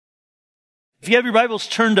If you have your Bibles,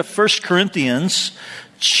 turn to 1 Corinthians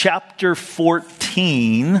chapter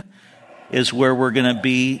 14 is where we're going to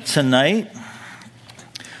be tonight.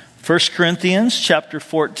 1 Corinthians chapter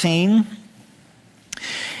 14.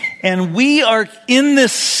 And we are in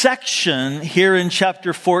this section here in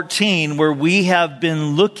chapter 14 where we have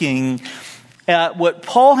been looking at what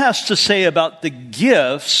Paul has to say about the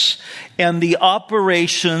gifts and the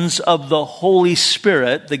operations of the Holy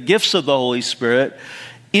Spirit, the gifts of the Holy Spirit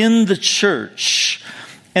in the church.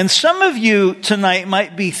 And some of you tonight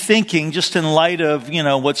might be thinking, just in light of,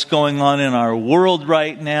 what's going on in our world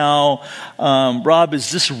right now, Rob, is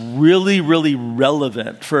this really, really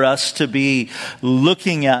relevant for us to be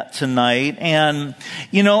looking at tonight? And,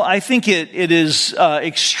 I think it is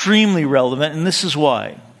extremely relevant, and this is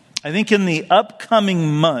why. I think in the upcoming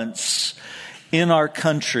months in our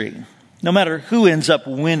country, no matter who ends up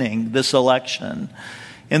winning this election,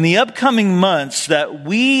 in the upcoming months, that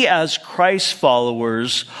we as Christ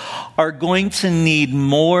followers are going to need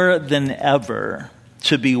more than ever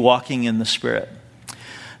to be walking in the Spirit.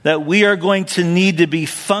 That we are going to need to be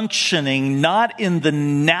functioning not in the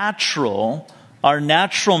natural, our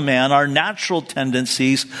natural man, our natural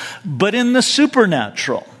tendencies, but in the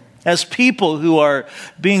supernatural. As people who are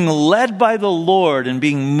being led by the Lord and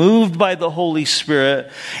being moved by the Holy Spirit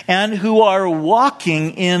and who are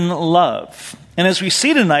walking in love. And as we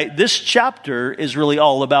see tonight, this chapter is really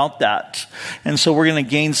all about that. And so we're going to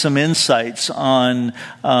gain some insights on,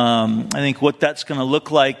 I think, what that's going to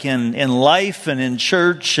look like in life and in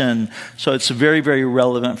church. And so it's very, very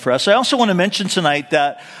relevant for us. I also want to mention tonight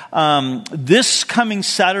that this coming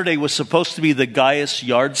Saturday was supposed to be the Gaius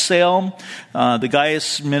yard sale. The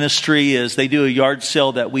Gaius ministry they do a yard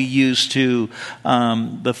sale that we use to,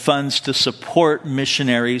 the funds to support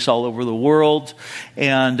missionaries all over the world.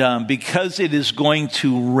 And because it is going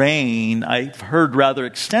to rain, I've heard rather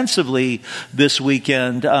extensively this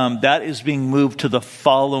weekend, that is being moved to the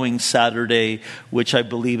following Saturday, which I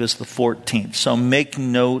believe is the 14th. So make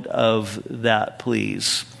note of that,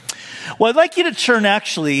 please. Well, I'd like you to turn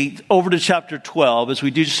actually over to chapter 12 as we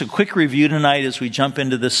do just a quick review tonight as we jump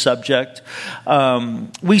into this subject.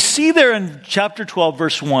 We see there in chapter 12,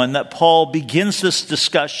 verse 1, that Paul begins this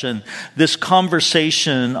discussion, this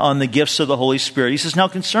conversation on the gifts of the Holy Spirit. He says, now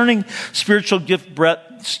concerning spiritual gifts,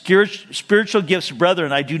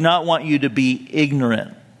 brethren, I do not want you to be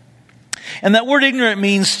ignorant. And that word ignorant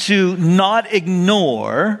means to not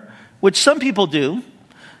ignore, which some people do.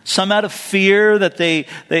 Some out of fear that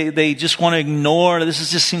they just want to ignore.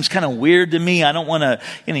 Just seems kind of weird to me. I don't want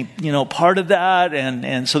any part of that.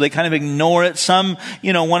 And so they kind of ignore it. Some,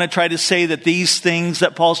 want to try to say that these things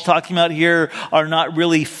that Paul's talking about here are not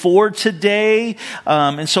really for today.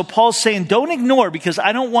 And so Paul's saying, don't ignore, because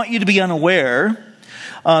I don't want you to be unaware.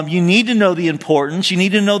 You need to know the importance. You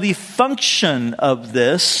need to know the function of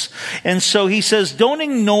this. And so he says, don't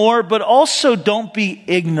ignore, but also don't be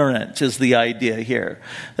ignorant is the idea here.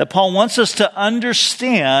 That Paul wants us to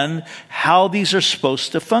understand how these are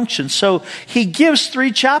supposed to function. So he gives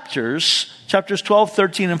 3 chapters 12,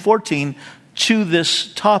 13, and 14, to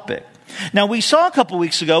this topic. Now, we saw a couple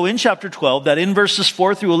weeks ago in chapter 12 that in verses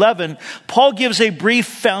 4 through 11, Paul gives a brief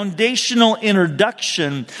foundational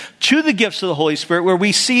introduction to the gifts of the Holy Spirit, where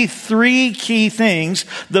we see 3 key things.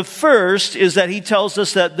 The first is that he tells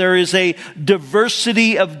us that there is a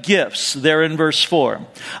diversity of gifts there in verse 4.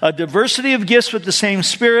 A diversity of gifts with the same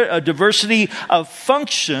Spirit, a diversity of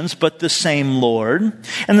functions, but the same Lord.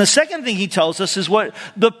 And the second thing he tells us is what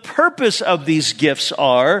the purpose of these gifts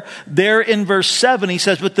are. There in verse 7, he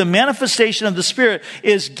says, but the manifestation of the Spirit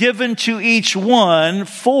is given to each one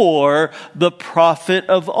for the profit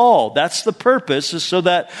of all. That's the purpose, is so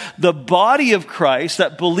that the body of Christ,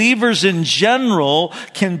 that believers in general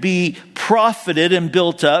can be profited and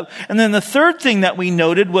built up. And then the third thing that we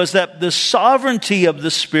noted was that the sovereignty of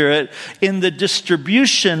the Spirit in the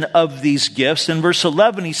distribution of these gifts. In verse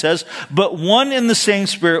 11 he says, but one and the same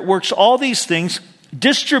Spirit works all these things,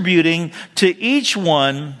 distributing to each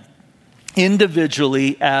one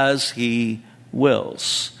individually as he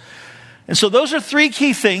wills. And so those are 3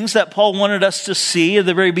 key things that Paul wanted us to see at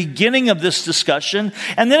the very beginning of this discussion.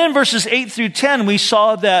 And then in verses 8 through 10, we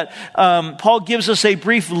saw that Paul gives us a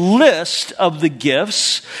brief list of the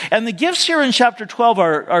gifts. And the gifts here in chapter 12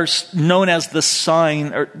 are known as the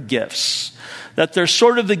sign gifts. That they're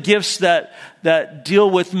sort of the gifts that that deal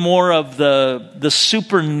with more of the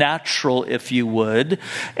supernatural, if you would.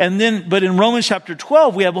 But in Romans chapter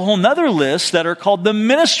 12, we have a whole nother list that are called the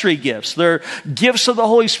ministry gifts. They're gifts of the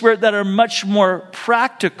Holy Spirit that are much more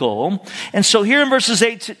practical. And so here in verses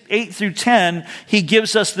 8 through 10, he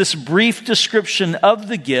gives us this brief description of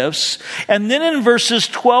the gifts. And then in verses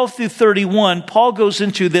 12 through 31, Paul goes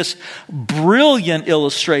into this brilliant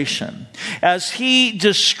illustration as he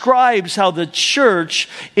describes how the church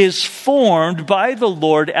is formed by the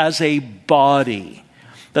Lord as a body.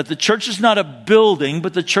 That the church is not a building,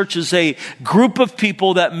 but the church is a group of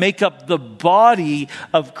people that make up the body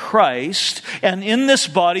of Christ. And in this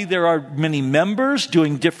body, there are many members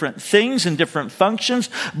doing different things and different functions,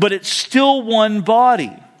 but it's still one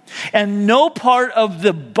body. And no part of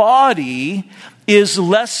the body is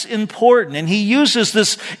less important. And he uses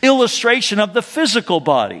this illustration of the physical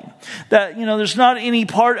body. That, there's not any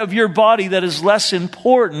part of your body that is less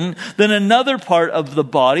important than another part of the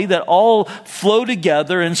body, that all flow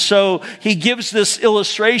together. And so he gives this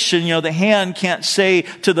illustration, the hand can't say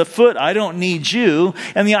to the foot, I don't need you.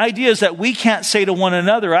 And the idea is that we can't say to one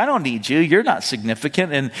another, I don't need you, you're not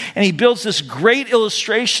significant. And he builds this great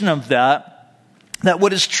illustration of that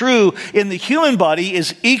what is true in the human body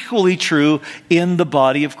is equally true in the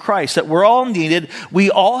body of Christ. That we're all needed.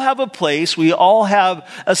 We all have a place. We all have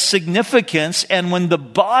a significance. And when the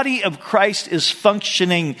body of Christ is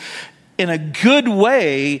functioning in a good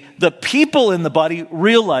way, the people in the body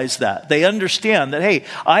realize that. They understand that, hey,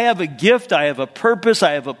 I have a gift, I have a purpose,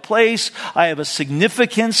 I have a place, I have a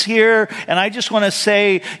significance here. And I just want to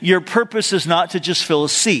say your purpose is not to just fill a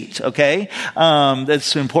seat, okay?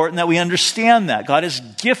 It's important that we understand that. God has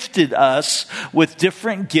gifted us with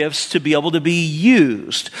different gifts to be able to be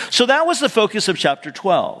used. So that was the focus of chapter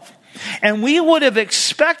 12. And we would have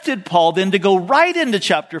expected Paul then to go right into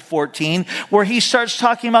chapter 14, where he starts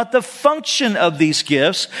talking about the function of these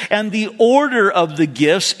gifts and the order of the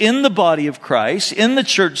gifts in the body of Christ, in the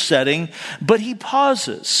church setting. But he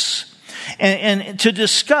pauses and to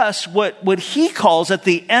discuss what he calls at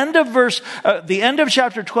the end of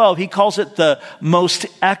chapter 12, he calls it the most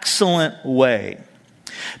excellent way.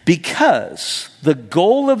 Because the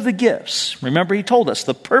goal of the gifts, remember he told us,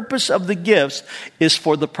 the purpose of the gifts is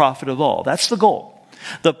for the profit of all. That's the goal.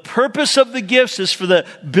 The purpose of the gifts is for the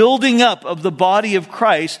building up of the body of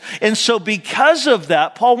Christ. And so because of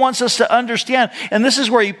that, Paul wants us to understand, and this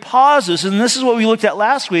is where he pauses, and this is what we looked at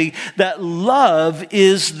last week, that love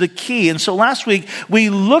is the key. And so last week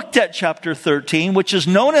we looked at chapter 13, which is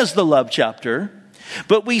known as the love chapter.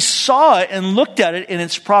 But we saw it and looked at it in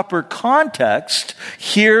its proper context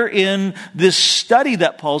here in this study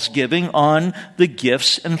that Paul's giving on the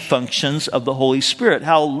gifts and functions of the Holy Spirit.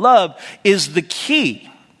 How love is the key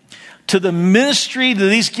to the ministry, to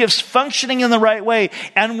these gifts functioning in the right way.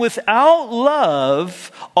 And without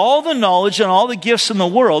love, all the knowledge and all the gifts in the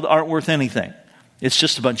world aren't worth anything. It's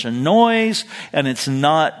just a bunch of noise, and it's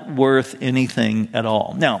not worth anything at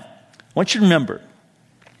all. Now, I want you to remember,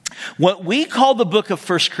 what we call the book of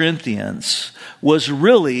 1 Corinthians was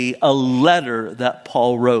really a letter that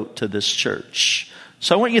Paul wrote to this church.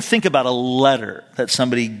 So I want you to think about a letter that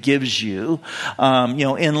somebody gives you.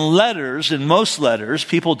 In letters, in most letters,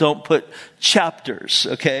 people don't put chapters,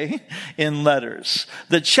 okay, in letters.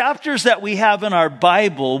 The chapters that we have in our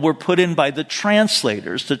Bible were put in by the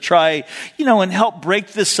translators to try, and help break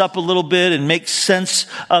this up a little bit and make sense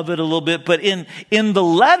of it a little bit. But in the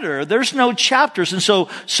letter, there's no chapters. And so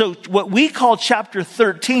what we call chapter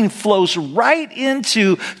 13 flows right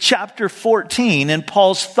into chapter 14 in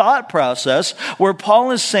Paul's thought process, where Paul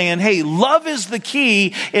is saying, hey, love is the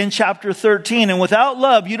key in chapter 13. And without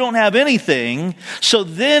love, you don't have anything. So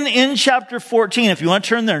then in chapter 14, if you want to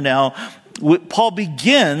turn there now, Paul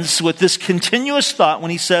begins with this continuous thought when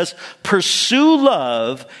he says, pursue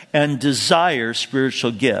love and desire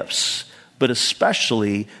spiritual gifts, but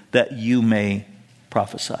especially that you may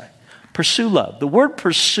prophesy. Pursue love. The word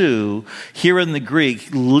pursue here in the Greek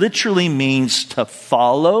literally means to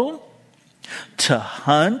follow, to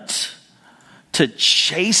hunt, to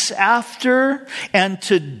chase after, and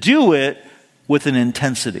to do it with an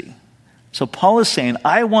intensity. So Paul is saying,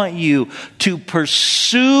 I want you to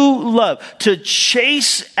pursue love, to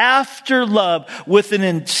chase after love with an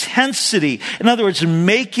intensity. In other words,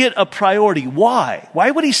 make it a priority. Why?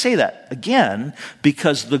 Why would he say that? Again,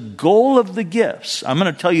 because the goal of the gifts, I'm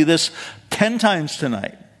going to tell you this 10 times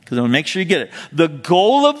tonight, because I want to make sure you get it. The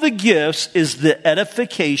goal of the gifts is the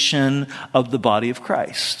edification of the body of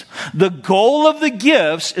Christ. The goal of the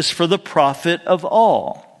gifts is for the profit of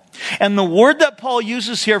all. And the word that Paul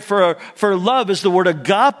uses here for love is the word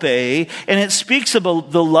agape, and it speaks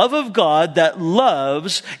about the love of God that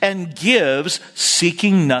loves and gives,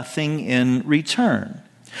 seeking nothing in return.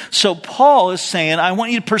 So Paul is saying, I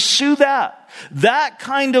want you to pursue that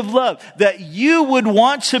kind of love, that you would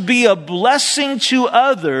want to be a blessing to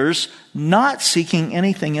others, not seeking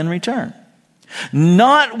anything in return.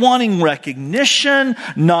 Not wanting recognition,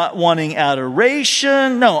 not wanting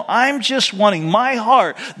adoration. No, I'm just wanting my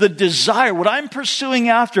heart, the desire, what I'm pursuing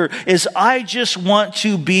after is I just want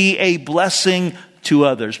to be a blessing to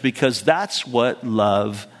others, because that's what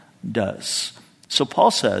love does. So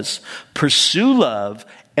Paul says, pursue love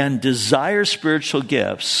and desire spiritual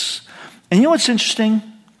gifts. And you know what's interesting?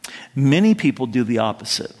 Many people do the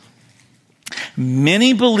opposite.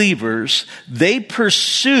 Many believers, they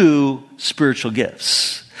pursue spiritual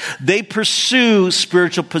gifts. They pursue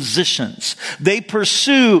spiritual positions. They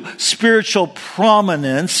pursue spiritual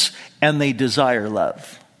prominence, and they desire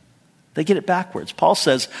love. They get it backwards. Paul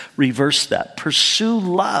says, reverse that. Pursue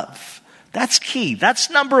love. That's key. That's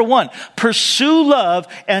number one. Pursue love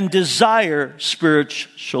and desire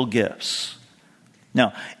spiritual gifts.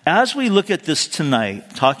 Now, as we look at this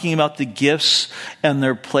tonight, talking about the gifts and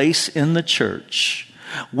their place in the church,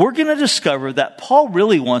 we're going to discover that Paul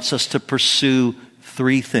really wants us to pursue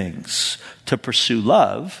three things: to pursue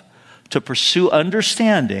love, to pursue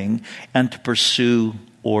understanding, and to pursue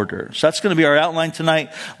order. So that's going to be our outline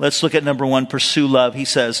tonight. Let's look at number one, pursue love. He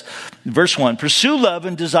says, verse 1, pursue love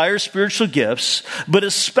and desire spiritual gifts, but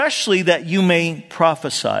especially that you may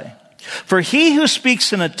prophesy. For he who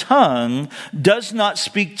speaks in a tongue does not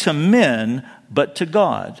speak to men, but to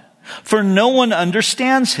God. For no one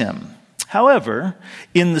understands him. However,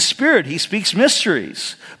 in the Spirit he speaks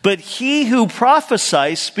mysteries. But he who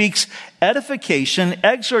prophesies speaks edification,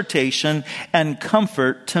 exhortation, and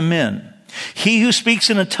comfort to men. He who speaks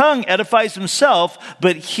in a tongue edifies himself,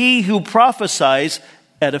 but he who prophesies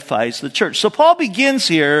edifies the church. So Paul begins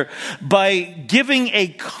here by giving a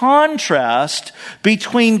contrast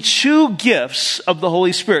between two gifts of the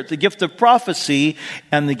Holy Spirit, the gift of prophecy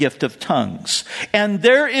and the gift of tongues. And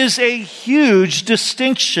there is a huge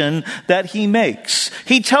distinction that he makes.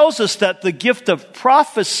 He tells us that the gift of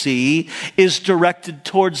prophecy is directed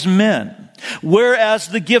towards men, whereas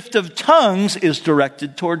the gift of tongues is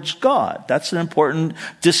directed towards God. That's an important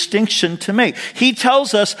distinction to make. He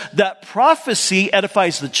tells us that prophecy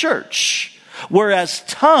edifies the church, whereas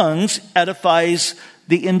tongues edifies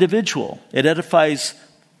the individual. It edifies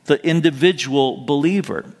the individual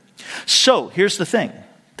believer. So here's the thing.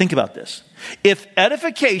 Think about this. If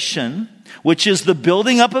edification, which is the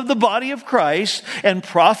building up of the body of Christ and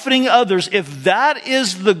profiting others, if that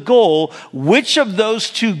is the goal, which of those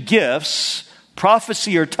two gifts,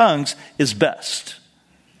 prophecy or tongues, is best?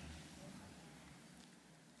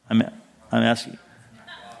 I'm asking you.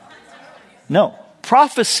 No,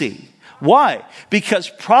 prophecy. Why? Because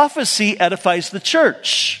prophecy edifies the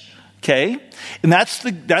church. Okay? And that's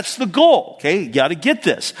the goal. Okay? You got to get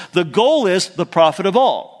this. The goal is the prophet of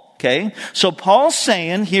all. Okay? So Paul's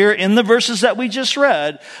saying here in the verses that we just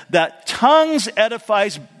read that tongues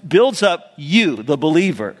edifies, builds up you, the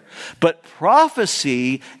believer. But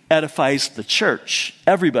prophecy edifies the church,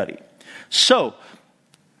 everybody. So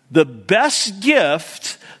the best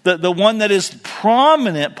gift, the one that is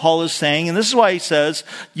prominent, Paul is saying, and this is why he says,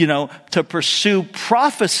 to pursue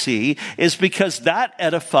prophecy, is because that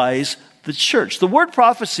edifies the church. The word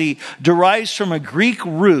prophecy derives from a Greek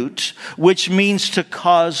root which means to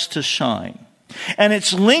cause to shine. And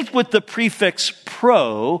it's linked with the prefix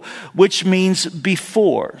pro, which means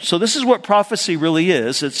before. So this is what prophecy really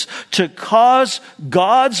is. It's to cause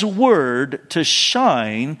God's word to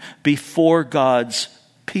shine before God's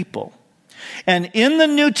people. And in the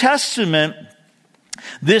New Testament,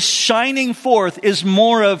 this shining forth is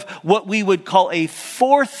more of what we would call a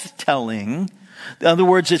forthtelling. In other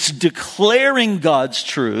words, it's declaring God's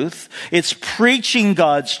truth. It's preaching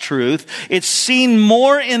God's truth. It's seen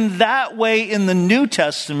more in that way in the New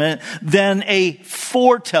Testament than a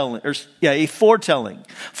foretelling. A foretelling.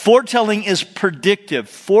 Foretelling is predictive.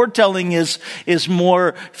 Foretelling is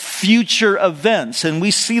more future events. And we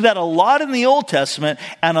see that a lot in the Old Testament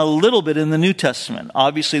and a little bit in the New Testament.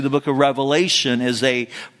 Obviously, the book of Revelation is a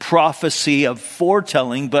prophecy of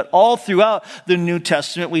foretelling, but all throughout the New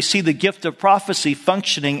Testament, we see the gift of prophecy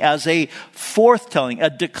functioning as a forthtelling, a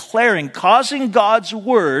declaring, causing God's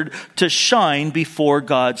word to shine before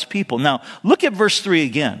God's people. Now, look at verse 3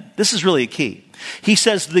 again. This is really a key. He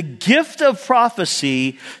says, the gift of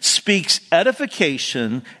prophecy speaks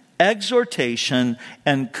edification, exhortation,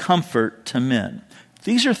 and comfort to men.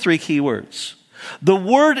 These are three key words. The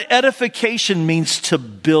word edification means to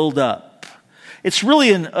build up. It's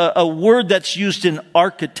really a word that's used in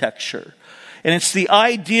architecture. And it's the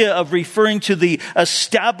idea of referring to the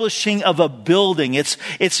establishing of a building.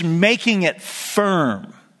 It's making it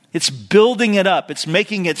firm. It's building it up. It's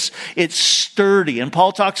making it sturdy. And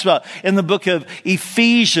Paul talks about in the book of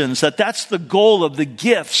Ephesians that's the goal of the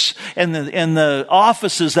gifts and the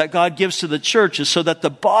offices that God gives to the church, is so that the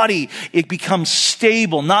body, it becomes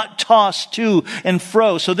stable, not tossed to and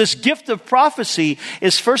fro. So this gift of prophecy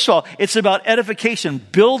is, first of all, it's about edification,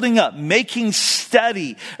 building up, making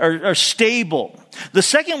steady or stable. The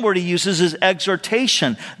second word he uses is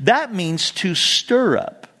exhortation. That means to stir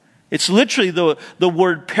up. It's literally the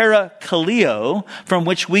word parakaleo, from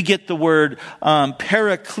which we get the word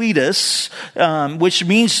parakletos, which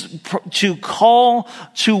means to call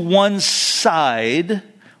to one's side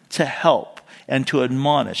to help and to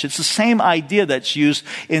admonish. It's the same idea that's used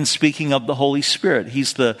in speaking of the Holy Spirit.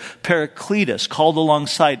 He's the Paracletus, called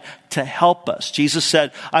alongside to help us. Jesus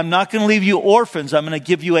said, I'm not going to leave you orphans. I'm going to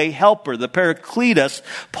give you a helper, the Paracletus.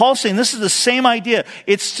 Paul's saying this is the same idea.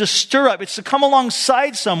 It's to stir up. It's to come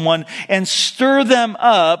alongside someone and stir them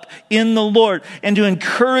up in the Lord and to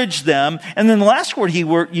encourage them. And then the last word he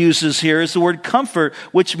uses here is the word comfort,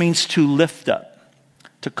 which means to lift up.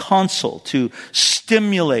 To console, to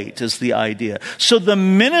stimulate is the idea. So the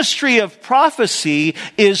ministry of prophecy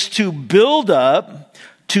is to build up,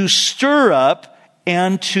 to stir up,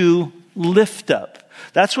 and to lift up.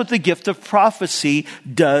 That's what the gift of prophecy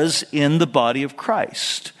does in the body of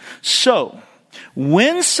Christ. So,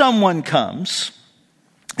 when someone comes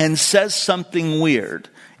and says something weird,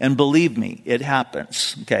 and believe me, it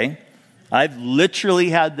happens, okay? I've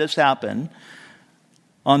literally had this happen.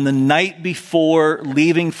 On the night before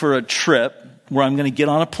leaving for a trip where I'm going to get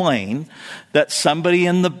on a plane, that somebody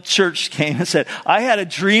in the church came and said, I had a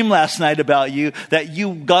dream last night about you, that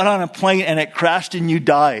you got on a plane and it crashed and you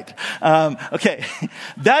died. Okay,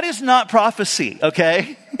 that is not prophecy,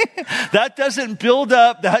 okay? That doesn't build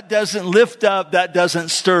up, that doesn't lift up, that doesn't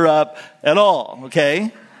stir up at all,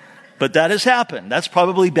 okay? But that has happened. That's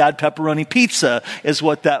probably bad pepperoni pizza is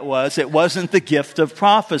what that was. It wasn't the gift of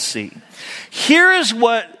prophecy. Here is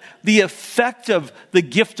what the effect of the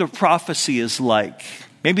gift of prophecy is like.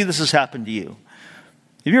 Maybe this has happened to you.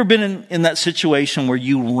 Have you ever been in that situation where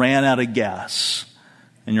you ran out of gas?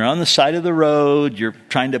 And you're on the side of the road, you're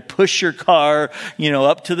trying to push your car,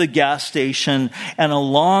 up to the gas station, and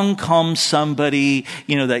along comes somebody,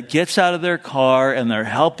 that gets out of their car and they're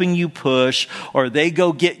helping you push, or they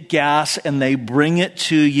go get gas and they bring it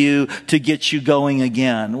to you to get you going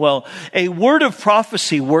again. Well, a word of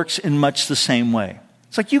prophecy works in much the same way.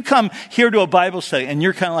 It's like you come here to a Bible study and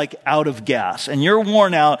you're kind of like out of gas and you're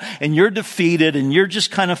worn out and you're defeated and you're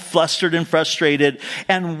just kind of flustered and frustrated.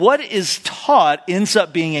 And what is taught ends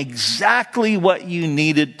up being exactly what you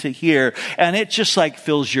needed to hear. And it just like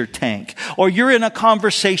fills your tank. Or you're in a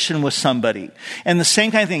conversation with somebody and the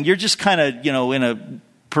same kind of thing. You're just kind of, in a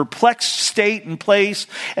perplexed state and place,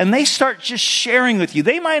 and they start just sharing with you.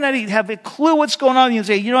 They might not even have a clue what's going on. You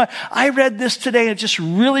say, you know what, I read this today, and it just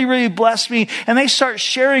really, really blessed me. And they start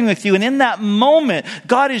sharing with you. And in that moment,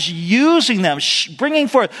 God is using them, bringing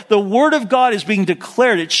forth. The word of God is being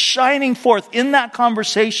declared. It's shining forth in that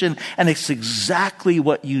conversation, and it's exactly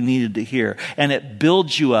what you needed to hear. And it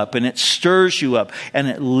builds you up, and it stirs you up, and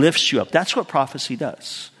it lifts you up. That's what prophecy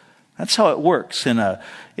does. That's how it works.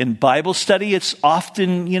 In Bible study, it's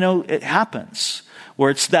often, it happens where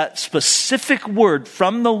it's that specific word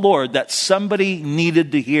from the Lord that somebody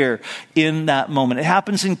needed to hear in that moment. It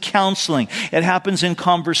happens in counseling. It happens in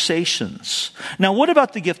conversations. Now, what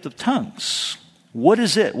about the gift of tongues? What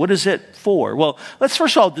is it? What is it for? Well, let's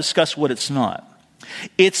first of all discuss what it's not.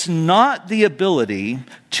 It's not the ability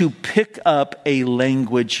to pick up a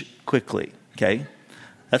language quickly, okay?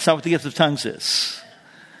 That's not what the gift of tongues is.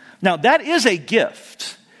 Now, that is a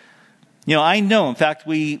gift. I know, in fact,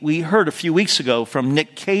 we heard a few weeks ago from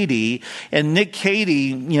Nick Cady, and Nick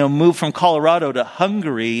Cady, moved from Colorado to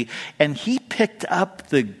Hungary, and he picked up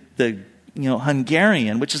the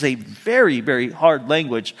Hungarian, which is a very, very hard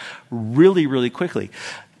language, really, really quickly.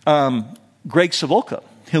 Greg Savolka,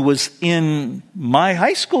 who was in my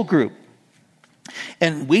high school group,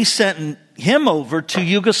 and we sent him over to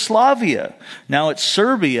Yugoslavia. Now it's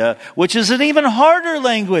Serbia, which is an even harder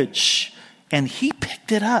language. And he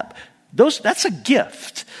picked it up. That's a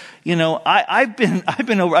gift. I've been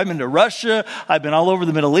to Russia. I've been all over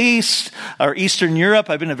the Middle East or Eastern Europe.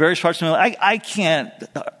 I've been to various parts of the Middle East. I can't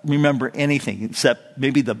remember anything except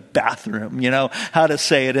maybe the bathroom, how to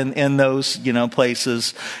say it in those,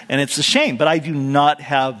 places. And it's a shame, but I do not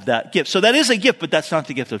have that gift. So that is a gift, but that's not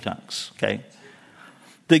the gift of tongues. Okay.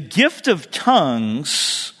 The gift of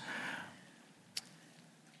tongues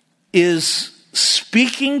is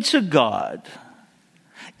speaking to God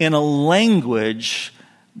in a language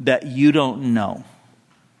that you don't know.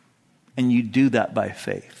 And you do that by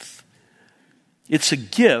faith. It's a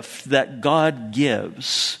gift that God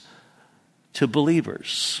gives to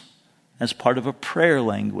believers as part of a prayer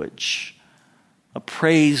language, a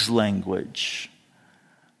praise language.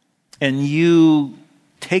 And you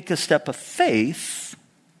take a step of faith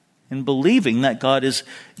in believing that God is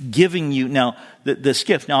giving you now this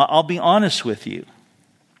gift. Now, I'll be honest with you.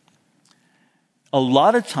 A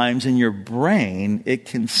lot of times in your brain, it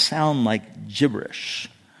can sound like gibberish.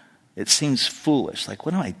 It seems foolish. Like,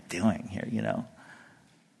 what am I doing here,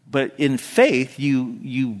 But in faith,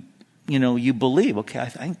 you believe, okay,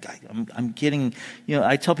 I'm getting,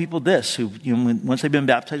 I tell people this, who, once they've been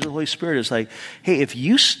baptized with the Holy Spirit, it's like, hey, if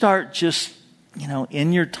you start just,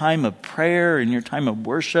 in your time of prayer, in your time of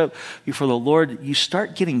worship before the Lord, you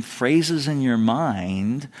start getting phrases in your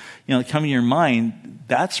mind, come to your mind,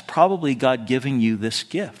 that's probably God giving you this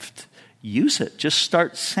gift. Use it. Just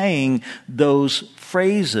start saying those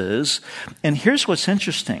phrases. And here's what's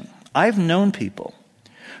interesting. I've known people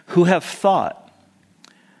who have thought,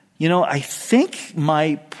 I think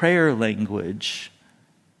my prayer language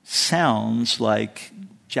sounds like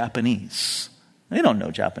Japanese. They don't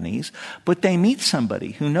know Japanese, but they meet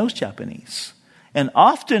somebody who knows Japanese. And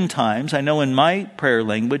oftentimes, I know in my prayer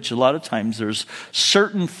language, a lot of times there's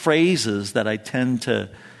certain phrases that I tend to,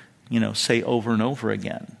 say over and over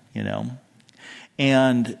again,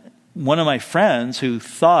 And one of my friends who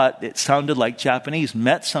thought it sounded like Japanese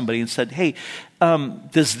met somebody and said, hey, have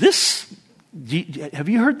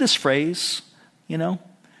you heard this phrase?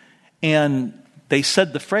 And they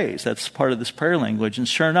said the phrase. That's part of this prayer language. And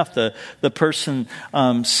sure enough, the person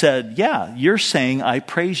said, yeah, you're saying, I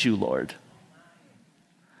praise you, Lord.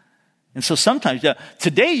 And so sometimes,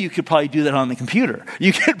 today you could probably do that on the computer.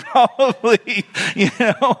 You could probably,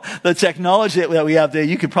 the technology that we have there,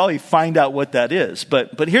 you could probably find out what that is.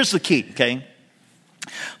 But here's the key, okay?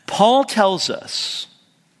 Paul tells us,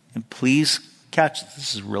 and please catch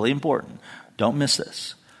this is really important. Don't miss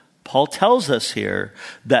this. Paul tells us here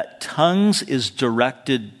that tongues is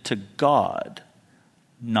directed to God,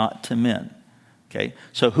 not to men. Okay?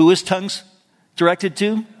 So who is tongues directed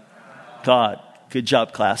to? God. Good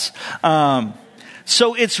job, class.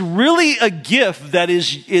 So it's really a gift that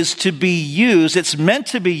is to be used. It's meant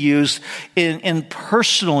to be used in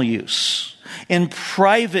personal use, in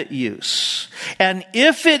private use. And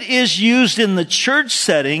if it is used in the church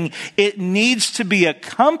setting, it needs to be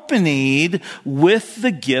accompanied with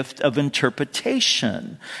the gift of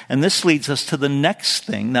interpretation. And this leads us to the next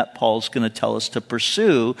thing that Paul's going to tell us to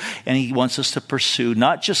pursue. And he wants us to pursue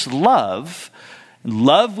not just love.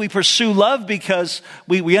 Love, we pursue love because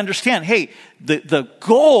we understand, hey, the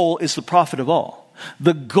goal is the profit of all.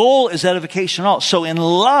 The goal is edification of all. So in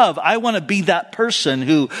love, I want to be that person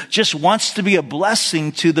who just wants to be a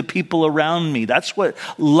blessing to the people around me. That's what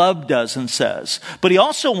love does and says. But he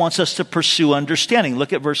also wants us to pursue understanding.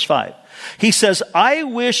 Look at verse 5. He says, I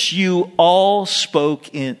wish you all spoke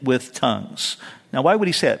with tongues. Now, why would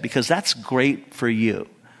he say it? Because that's great for you.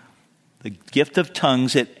 The gift of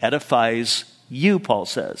tongues, it edifies you, Paul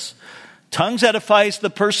says. Tongues edifies the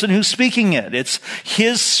person who's speaking it. It's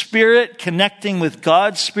his spirit connecting with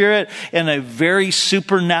God's spirit in a very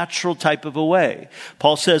supernatural type of a way.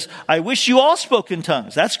 Paul says, I wish you all spoke in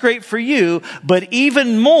tongues. That's great for you, but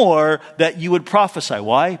even more that you would prophesy.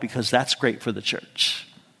 Why? Because that's great for the church.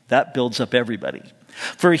 That builds up everybody.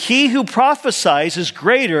 For he who prophesies is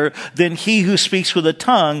greater than he who speaks with a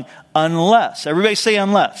tongue, unless. Everybody say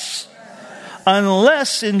unless.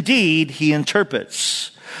 Unless indeed he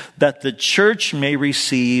interprets, that the church may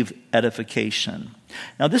receive edification.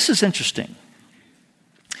 Now this is interesting.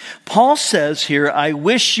 Paul says here, I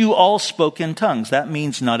wish you all spoke in tongues. That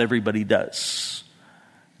means not everybody does.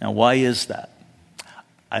 Now why is that?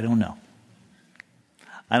 I don't know.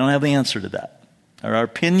 I don't have the answer to that. There are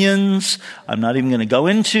opinions I'm not even going to go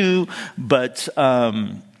into, but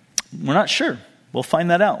we're not sure. We'll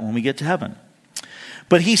find that out when we get to heaven.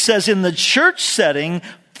 But he says in the church setting,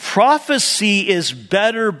 prophecy is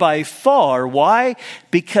better by far. Why?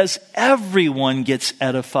 Because everyone gets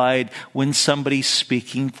edified when somebody's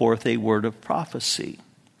speaking forth a word of prophecy.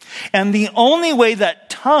 And the only way that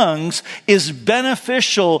tongues is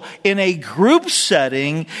beneficial in a group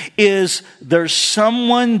setting is there's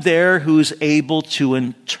someone there who's able to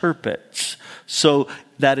interpret. So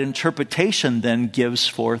that interpretation then gives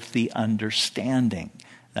forth the understanding.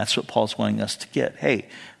 That's what Paul's wanting us to get. Hey,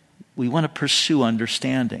 we want to pursue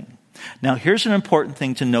understanding. Now, here's an important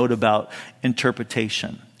thing to note about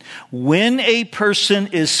interpretation. When a person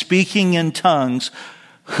is speaking in tongues,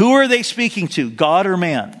 who are they speaking to? God or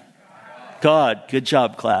man? God. Good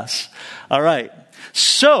job, class. All right.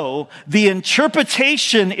 So, the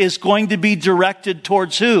interpretation is going to be directed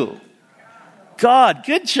towards who? God.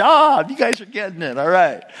 Good job. You guys are getting it. All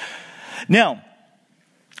right. Now,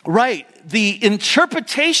 right, the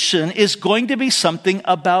interpretation is going to be something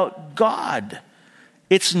about God.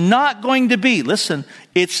 It's not going to be, listen,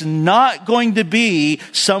 it's not going to be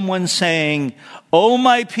someone saying, "Oh,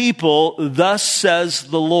 my people, thus says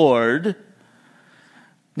the Lord."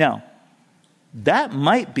 Now, that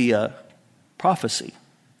might be a prophecy,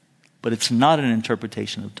 but it's not an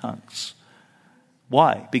interpretation of tongues.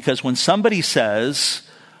 Why? Because when somebody says,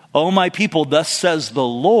 "Oh, my people, thus says the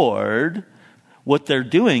Lord," what they're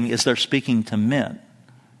doing is they're speaking to men.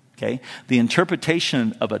 Okay? The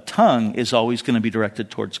interpretation of a tongue is always going to be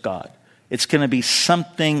directed towards God. It's going to be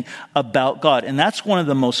something about God. And that's one of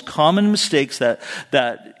the most common mistakes that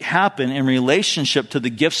happen in relationship to the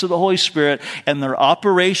gifts of the Holy Spirit and their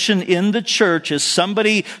operation in the church is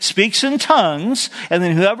somebody speaks in tongues and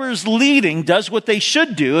then whoever is leading does what they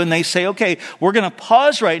should do and they say, "Okay, we're going to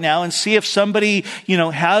pause right now and see if somebody,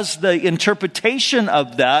 has the interpretation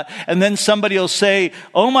of that." And then somebody will say,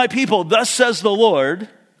 "Oh, my people, thus says the Lord."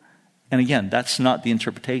 And again, that's not the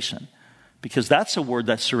interpretation. Because that's a word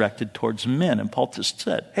that's directed towards men. And Paul just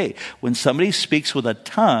said, hey, when somebody speaks with a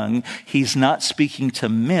tongue, he's not speaking to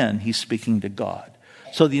men, he's speaking to God.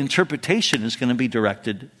 So the interpretation is going to be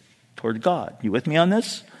directed toward God. You with me on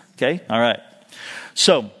this? Okay, all right.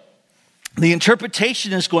 So the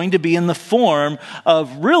interpretation is going to be in the form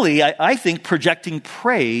of really, I think, projecting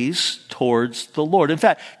praise towards the Lord. In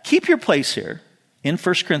fact, keep your place here in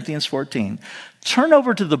 1 Corinthians 14. Turn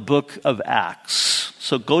over to the book of Acts.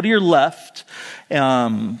 So go to your left,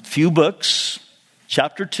 few books,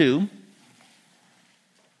 chapter 2.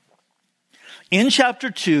 In chapter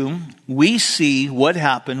 2, we see what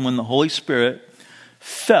happened when the Holy Spirit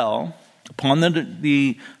fell upon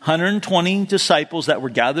the 120 disciples that were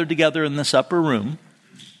gathered together in this upper room.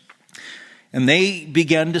 And they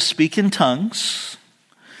began to speak in tongues.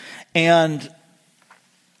 And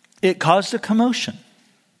it caused a commotion.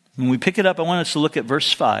 When we pick it up, I want us to look at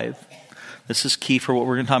verse 5. This is key for what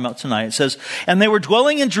we're going to talk about tonight. It says, "And they were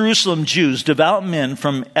dwelling in Jerusalem Jews, devout men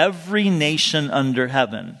from every nation under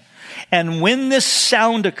heaven. And when this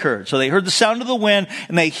sound occurred," so they heard the sound of the wind,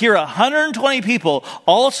 and they hear 120 people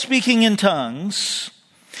all speaking in tongues.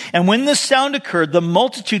 "And when this sound occurred, the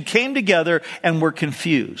multitude came together and were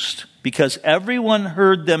confused, because everyone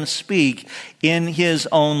heard them speak in his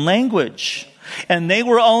own language. And they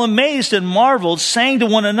were all amazed and marveled, saying to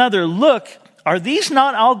one another, 'Look, are these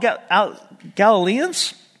not all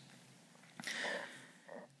Galileans?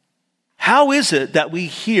 How is it that we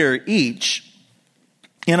hear each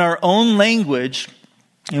in our own language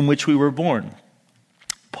in which we were born?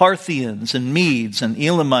 Parthians and Medes and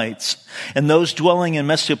Elamites and those dwelling in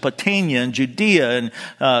Mesopotamia and Judea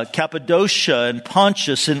and Cappadocia and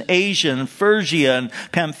Pontus and Asia and Phrygia and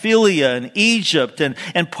Pamphylia and Egypt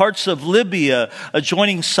and parts of Libya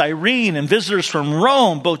adjoining Cyrene and visitors from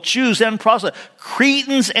Rome, both Jews and proselytes,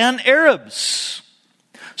 Cretans and Arabs.'"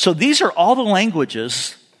 So these are all the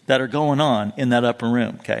languages that are going on in that upper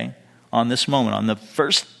room, okay? On this moment, on the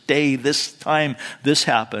first day, this time this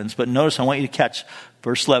happens. But notice, I want you to catch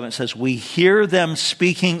verse 11. It says, "We hear them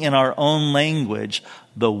speaking in our own language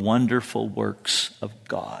the wonderful works of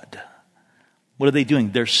God." What are they doing?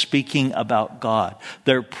 They're speaking about God.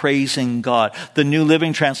 They're praising God. The New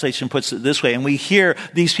Living Translation puts it this way, "And we hear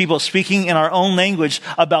these people speaking in our own language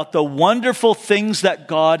about the wonderful things that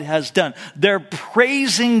God has done." They're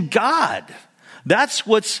praising God. That's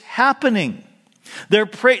what's happening. They're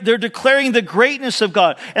declaring the greatness of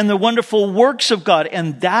God and the wonderful works of God.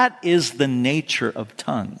 And that is the nature of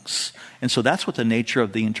tongues. And so that's what the nature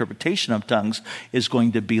of the interpretation of tongues is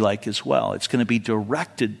going to be like as well. It's going to be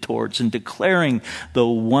directed towards and declaring the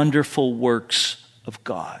wonderful works of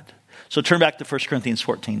God. So turn back to 1 Corinthians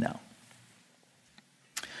 14 now.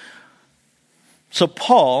 So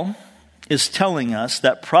Paul is telling us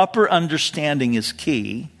that proper understanding is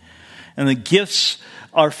key, and the gifts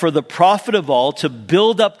are for the profit of all, to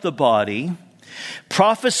build up the body.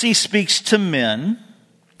 Prophecy speaks to men.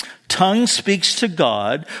 Tongue speaks to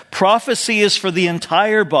God. Prophecy is for the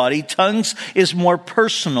entire body. Tongues is more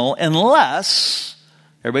personal unless,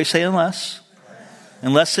 everybody say unless.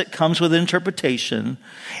 Unless it comes with interpretation.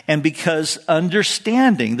 And because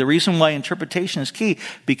understanding, the reason why interpretation is key,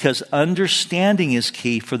 because understanding is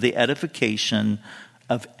key for the edification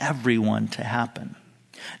of everyone to happen.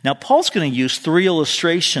 Now, Paul's going to use 3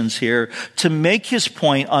 illustrations here to make his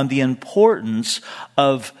point on the importance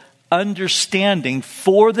of understanding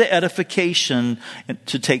for the edification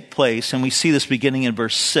to take place. And we see this beginning in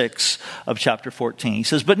verse 6 of chapter 14. He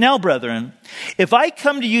says, "But now, brethren, if I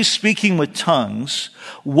come to you speaking with tongues,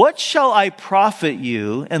 what shall I profit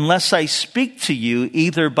you unless I speak to you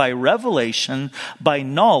either by revelation, by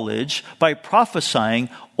knowledge, by prophesying,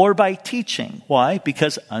 or by teaching?" Why?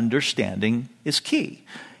 Because understanding is key.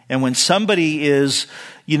 And when somebody is,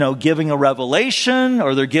 giving a revelation,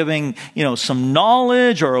 or they're giving, some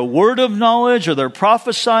knowledge or a word of knowledge, or they're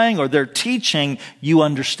prophesying or they're teaching, you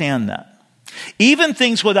understand that. Even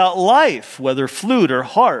things without life, whether flute or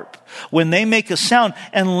harp, when they make a sound,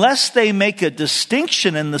 unless they make a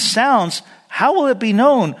distinction in the sounds, how will it be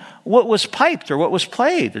known what was piped or what was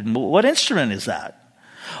played? And what instrument is that?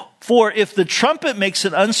 For if the trumpet makes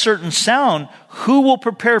an uncertain sound, who will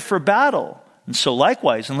prepare for battle? And so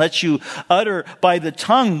likewise, unless you utter by the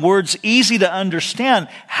tongue words easy to understand,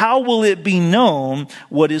 how will it be known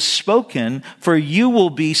what is spoken? For you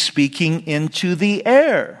will be speaking into the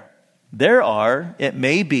air. There are, it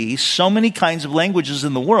may be, so many kinds of languages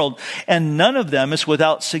in the world, and none of them is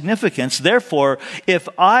without significance. Therefore, if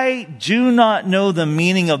I do not know the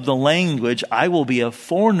meaning of the language, I will be a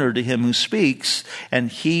foreigner to him who speaks,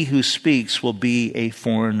 and he who speaks will be a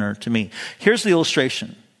foreigner to me. Here's the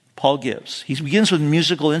illustration Paul gives. He begins with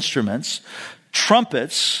musical instruments,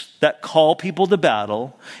 trumpets that call people to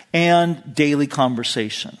battle, and daily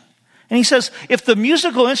conversation. And he says, if the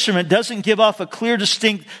musical instrument doesn't give off a clear,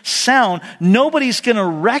 distinct sound, nobody's going to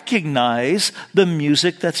recognize the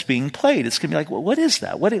music that's being played. It's going to be like, well, what is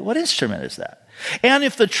that? What instrument is that? And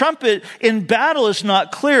if the trumpet in battle is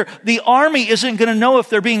not clear, the army isn't going to know if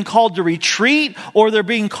they're being called to retreat or they're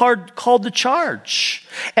being called to charge.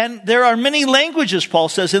 And there are many languages, Paul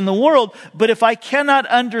says, in the world, but if I cannot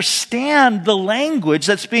understand the language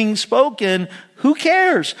that's being spoken, who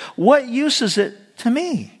cares? What use is it to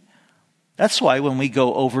me? That's why when we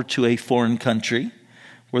go over to a foreign country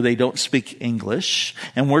where they don't speak English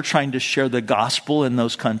and we're trying to share the gospel in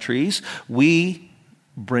those countries, we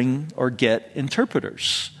bring or get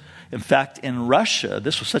interpreters. In fact, in Russia,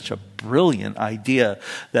 this was such a brilliant idea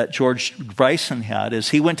that George Bryson had, is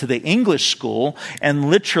he went to the English school and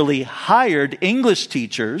literally hired English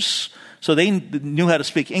teachers, so they knew how to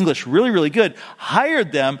speak English really, really good,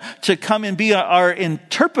 hired them to come and be our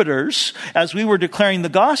interpreters as we were declaring the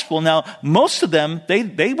gospel. Now, most of them,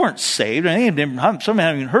 they weren't saved, and some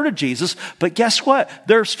haven't even heard of Jesus, but guess what?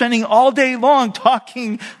 They're spending all day long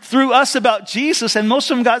talking through us about Jesus, and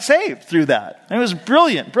most of them got saved through that. And it was a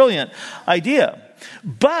brilliant, brilliant idea.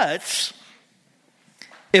 But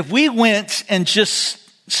if we went and just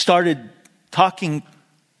started talking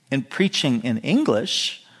and preaching in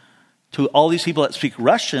English to all these people that speak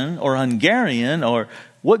Russian or Hungarian, or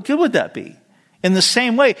what good would that be? In the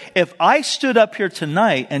same way, if I stood up here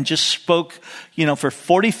tonight and just spoke, for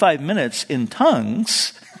 45 minutes in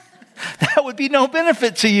tongues, that would be no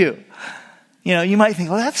benefit to you. You might think,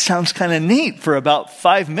 well, that sounds kind of neat for about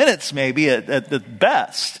 5 minutes maybe at the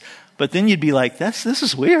best. But then you'd be like, this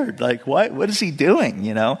is weird. Like, what is he doing?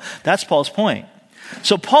 That's Paul's point.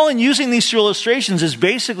 So Paul, in using these 2 illustrations, is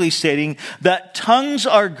basically stating that tongues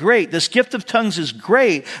are great. This gift of tongues is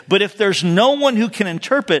great, but if there's no one who can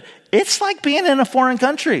interpret, it's like being in a foreign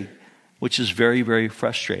country, which is very, very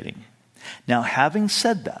frustrating. Now, having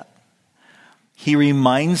said that, he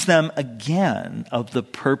reminds them again of the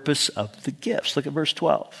purpose of the gifts. Look at verse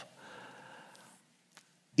 12.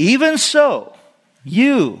 Even so,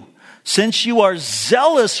 you, since you are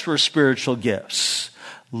zealous for spiritual gifts,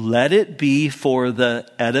 let it be for the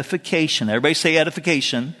edification. Everybody say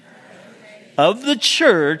edification. Of the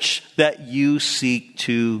church that you seek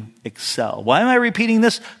to excel. Why am I repeating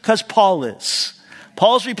this? Because Paul is.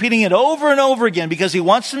 Paul's repeating it over and over again because he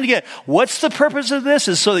wants them to get, what's the purpose of this?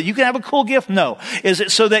 Is so that you can have a cool gift? No. Is it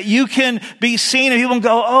so that you can be seen and people can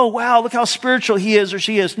go, oh wow, look how spiritual he is or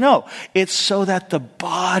she is? No. It's so that the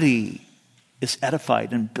body is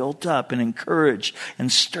edified and built up and encouraged and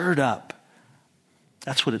stirred up.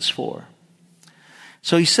 That's what it's for.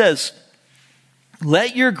 So he says,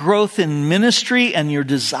 let your growth in ministry and your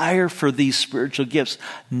desire for these spiritual gifts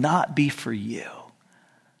not be for you.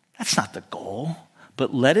 That's not the goal,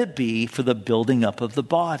 but let it be for the building up of the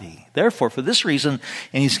body. Therefore, for this reason,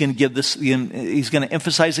 and he's going to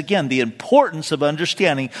emphasize again the importance of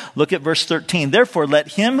understanding. Look at verse 13. Therefore,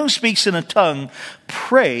 let him who speaks in a tongue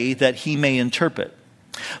pray that he may interpret.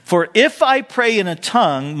 For if I pray in a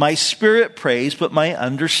tongue, my spirit prays, but my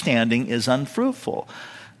understanding is unfruitful.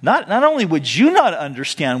 Not only would you not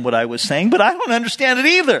understand what I was saying, but I don't understand it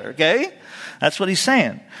either, okay? That's what he's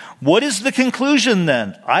saying. What is the conclusion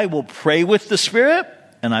then? I will pray with the Spirit,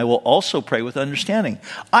 and I will also pray with understanding.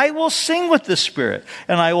 I will sing with the Spirit,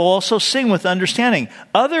 and I will also sing with understanding.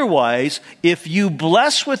 Otherwise, if you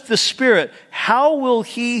bless with the Spirit, how will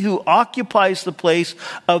he who occupies the place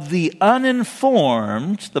of the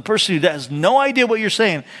uninformed, the person who has no idea what you're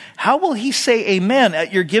saying, how will he say amen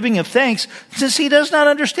at your giving of thanks, since he does not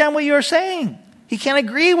understand what you are saying? He can't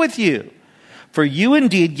agree with you. For you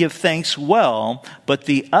indeed give thanks well, but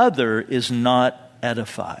the other is not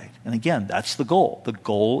edified. And again, that's the goal. The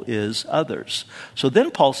goal is others. So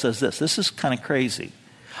then Paul says this. This is kind of crazy.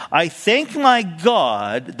 I thank my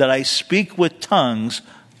God that I speak with tongues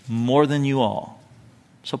more than you all.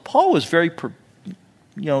 So Paul was very,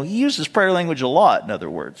 he uses prayer language a lot, in other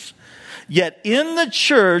words. Yet in the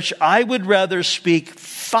church, I would rather speak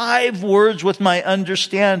 5 words with my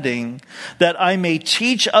understanding, that I may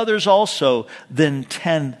teach others also, than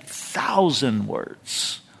 10,000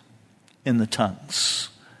 words in the tongues.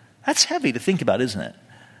 That's heavy to think about, isn't it?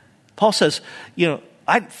 Paul says,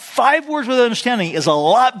 5 words with understanding is a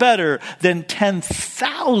lot better than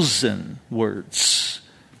 10,000 words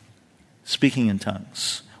speaking in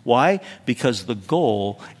tongues. Why? Because the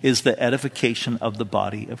goal is the edification of the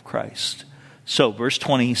body of Christ. So, verse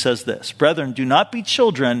 20, he says this, Brethren, do not be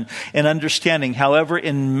children in understanding, however,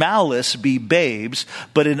 in malice be babes,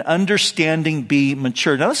 but in understanding be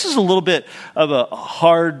mature. Now, this is a little bit of a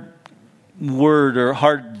hard word or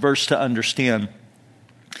hard verse to understand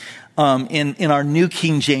in our New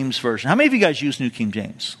King James Version. How many of you guys use New King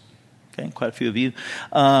James? Okay, quite a few of you.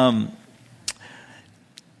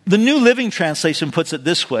 The New Living Translation puts it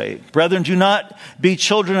this way, Brethren, do not be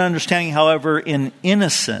children understanding, however, in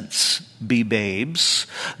innocence be babes.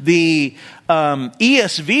 The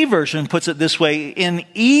ESV version puts it this way, in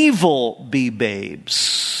evil be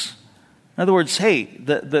babes. In other words, hey,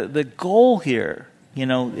 the goal here,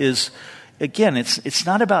 is, again, it's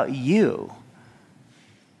not about you.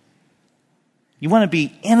 You want to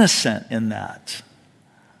be innocent in that.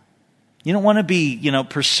 You don't want to be,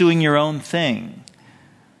 pursuing your own thing.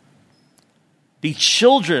 Be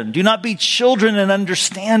children. Do not be children in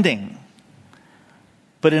understanding,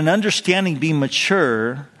 but in understanding be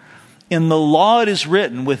mature. In the law it is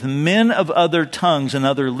written, with men of other tongues and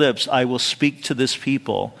other lips I will speak to this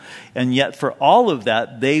people, and yet for all of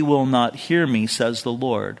that they will not hear me, says the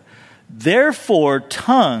Lord. Therefore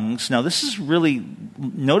tongues, now this is really,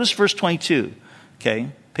 notice verse 22, okay?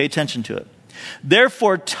 Pay attention to it.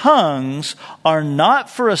 Therefore tongues are not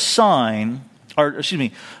for a sign,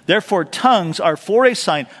 therefore tongues are for a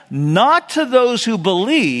sign, not to those who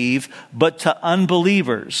believe, but to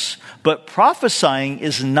unbelievers. But prophesying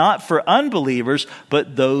is not for unbelievers,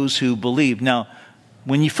 but those who believe. Now,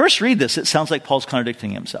 when you first read this, it sounds like Paul's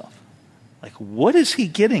contradicting himself. Like, what is he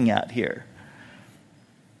getting at here?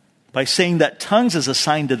 By saying that tongues is a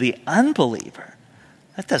sign to the unbeliever.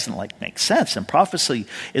 That doesn't make sense. And prophecy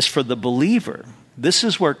is for the believer. This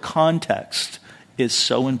is where context is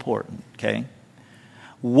so important, okay?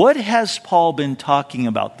 What has Paul been talking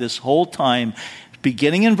about this whole time,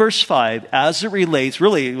 beginning in verse 5, as it relates,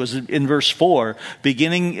 really it was in verse 4,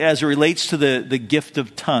 beginning as it relates to the gift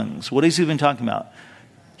of tongues? What has he been talking about?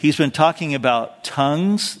 He's been talking about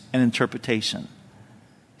tongues and interpretation.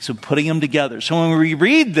 So putting them together. So when we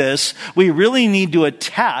read this, we really need to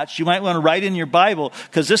attach, you might want to write in your Bible,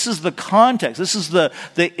 because this is the context. This is the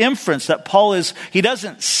inference that Paul is, he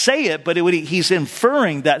doesn't say it, but he's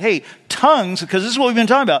inferring that, hey, tongues, because this is what we've been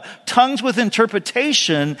talking about, tongues with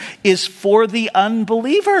interpretation is for the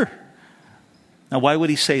unbeliever. Now, why would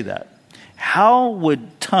he say that? How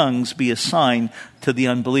would tongues be assigned to the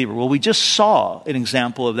unbeliever? Well, we just saw an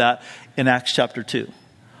example of that in Acts chapter 2.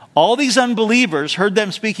 All these unbelievers heard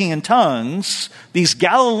them speaking in tongues, these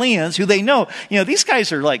Galileans who they know, these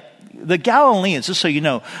guys are like, the Galileans, just so you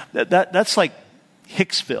know, that's like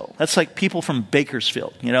Hicksville. That's like people from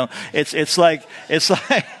Bakersfield, It's like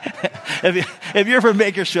if you're from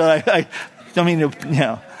Bakersfield, I don't mean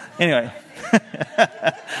to, anyway.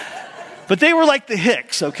 But they were like the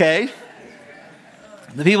Hicks, okay?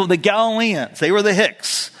 The Galileans, they were the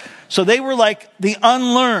Hicks. So they were like the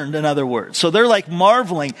unlearned, in other words. So they're like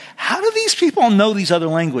marveling, how do these people know these other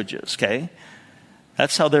languages, okay?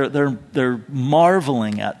 That's how they're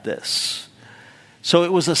marveling at this. So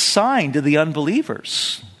it was a sign to the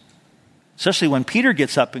unbelievers. Especially when Peter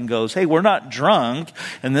gets up and goes, hey, we're not drunk,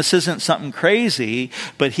 and this isn't something crazy.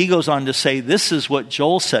 But he goes on to say, this is what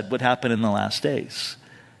Joel said would happen in the last days.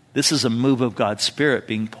 This is a move of God's Spirit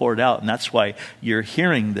being poured out, and that's why you're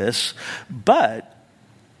hearing this. But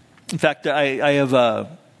in fact, I have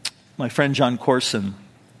my friend John Corson,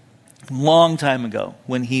 long time ago,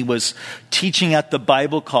 when he was teaching at the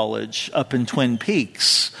Bible college up in Twin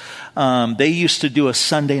Peaks. They used to do a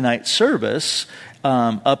Sunday night service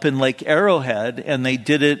up in Lake Arrowhead, and they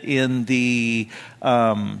did it in the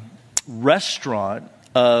restaurant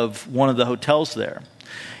of one of the hotels there.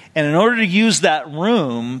 And in order to use that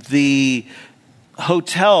room, the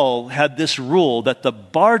hotel had this rule that the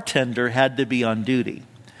bartender had to be on duty.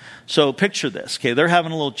 So picture this, okay? They're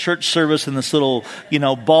having a little church service in this little,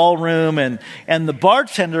 ballroom, and the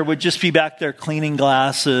bartender would just be back there cleaning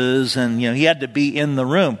glasses, and, he had to be in the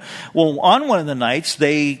room. Well, on one of the nights,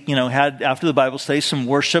 they, had, after the Bible study, some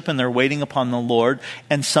worship, and they're waiting upon the Lord,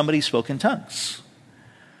 and somebody spoke in tongues.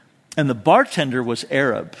 And the bartender was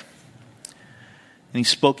Arab, and he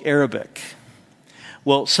spoke Arabic.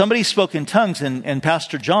 Well, somebody spoke in tongues, and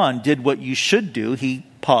Pastor John did what you should do. He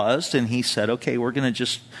paused, and he said, okay, we're going to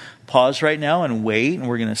just pause right now and wait, and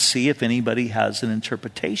we're going to see if anybody has an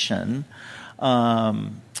interpretation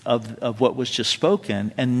of what was just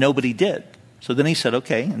spoken, and nobody did. So then he said,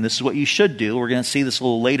 okay, and this is what you should do. We're going to see this a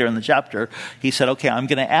little later in the chapter. He said, okay, I'm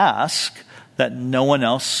going to ask that no one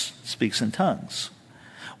else speaks in tongues.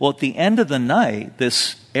 Well, at the end of the night,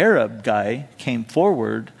 this Arab guy came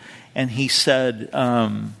forward, and he said,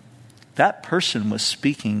 that person was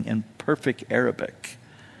speaking in perfect Arabic.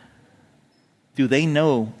 Do they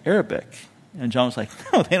know Arabic? And John was like,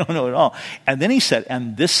 no, they don't know at all. And then he said,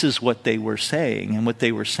 and this is what they were saying. And what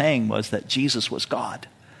they were saying was that Jesus was God.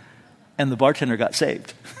 And the bartender got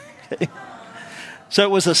saved. So it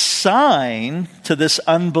was a sign to this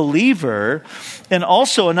unbeliever. And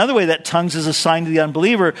also another way that tongues is a sign to the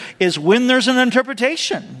unbeliever is when there's an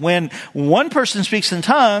interpretation. When one person speaks in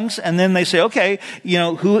tongues and then they say, okay,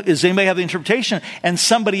 does anybody have the interpretation? And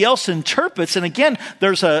somebody else interprets. And again,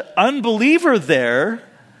 there's an unbeliever there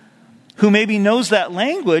who maybe knows that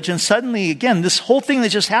language, and suddenly, again, this whole thing that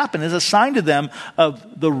just happened is a sign to them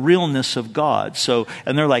of the realness of God.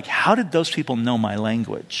 And they're like, how did those people know my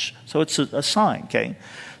language? So it's a sign, okay?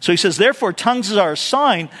 So he says, therefore, tongues are a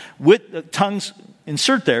sign with tongues,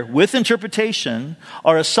 insert there, with interpretation,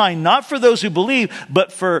 are a sign not for those who believe,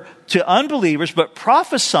 but to unbelievers. But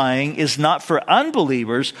prophesying is not for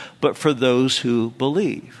unbelievers, but for those who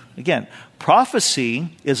believe. Again, prophecy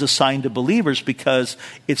is a sign to believers because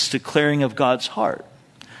it's declaring of God's heart.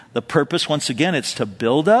 The purpose, once again, it's to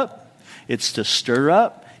build up, it's to stir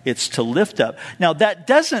up, it's to lift up. Now, that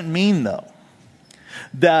doesn't mean, though,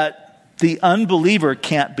 that the unbeliever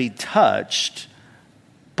can't be touched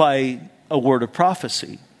by a word of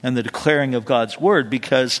prophecy and the declaring of God's word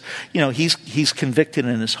because, he's convicted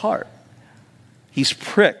in his heart. He's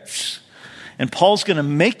pricked. And Paul's going to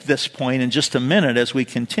make this point in just a minute as we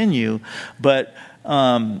continue. But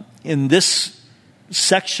in this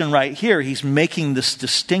section right here, he's making this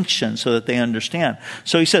distinction so that they understand.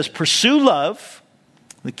 So he says, pursue love.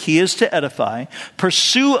 The key is to edify.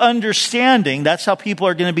 Pursue understanding. That's how people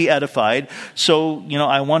are going to be edified. So,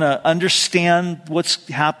 I want to understand what's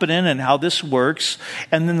happening and how this works.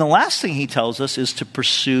 And then the last thing he tells us is to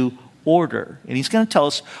pursue order. And he's going to tell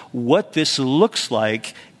us what this looks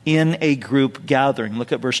like in a group gathering.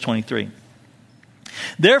 Look at verse 23.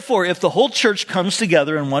 Therefore, if the whole church comes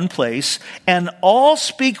together in one place and all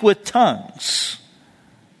speak with tongues.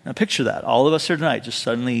 Now picture that. All of us here tonight just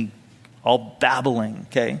suddenly all babbling,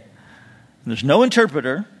 okay? And there's no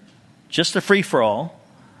interpreter, just a free-for-all.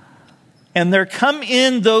 And there come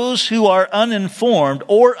in those who are uninformed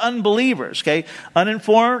or unbelievers, okay?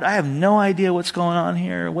 Uninformed, I have no idea what's going on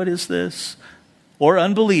here. What is this? Or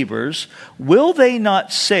unbelievers, will they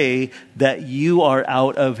not say that you are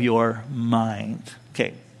out of your mind?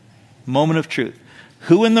 Okay, moment of truth.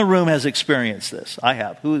 Who in the room has experienced this? I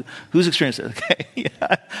have. Who's experienced it? Okay,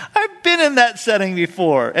 yeah. I've been in that setting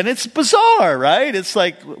before, and it's bizarre, right? It's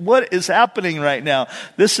like, what is happening right now?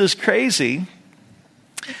 This is crazy.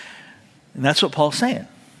 And that's what Paul's saying.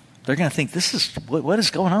 They're going to think, what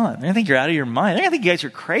is going on? They're going to think you're out of your mind. They're going to think you guys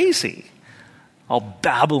are crazy. All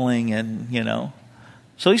babbling and,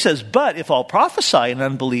 So he says, but if I'll prophesy, an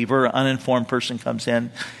unbeliever, uninformed person comes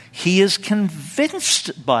in, he is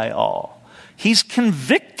convinced by all. He's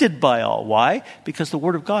convicted by all. Why? Because the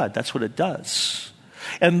word of God, that's what it does.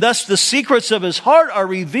 And thus the secrets of his heart are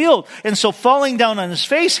revealed. And so falling down on his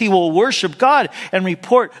face, he will worship God and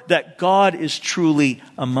report that God is truly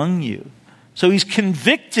among you. So he's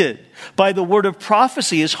convicted by the word of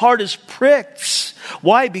prophecy. His heart is pricked.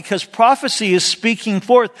 Why? Because prophecy is speaking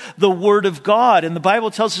forth the word of God. And the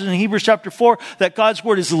Bible tells us in Hebrews chapter 4 that God's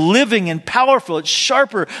word is living and powerful. It's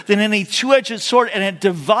sharper than any two-edged sword, and it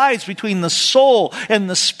divides between the soul and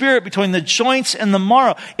the spirit, between the joints and the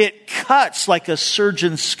marrow. It cuts like a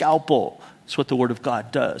surgeon's scalpel. That's what the word of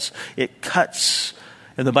God does. It cuts.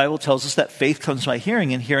 And the Bible tells us that faith comes by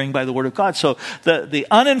hearing, and hearing by the word of God. So the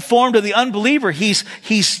uninformed or the unbeliever,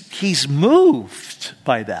 he's moved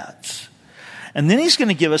by that. And then he's going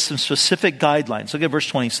to give us some specific guidelines. Look at verse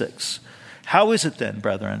 26. How is it then,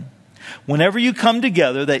 brethren, whenever you come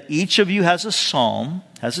together, that each of you has a psalm,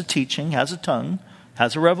 has a teaching, has a tongue,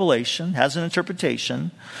 has a revelation, has an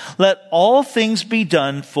interpretation, let all things be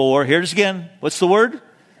done for, here it is again, what's the word?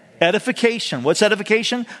 Edification. What's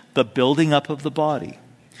edification? The building up of the body.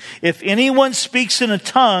 If anyone speaks in a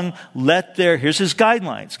tongue, here's his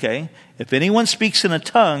guidelines, okay? If anyone speaks in a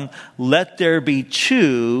tongue, let there be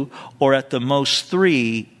two, or at the most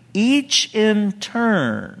three, each in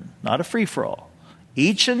turn, not a free-for-all,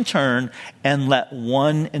 each in turn, and let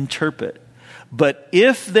one interpret. But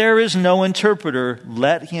if there is no interpreter,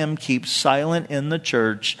 let him keep silent in the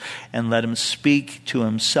church, and let him speak to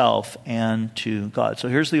himself and to God. So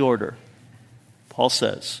here's the order. Paul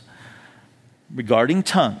says, regarding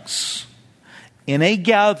tongues, in a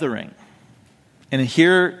gathering, and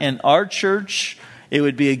here in our church, it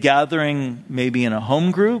would be a gathering maybe in a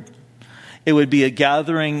home group. It would be a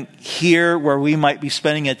gathering here where we might be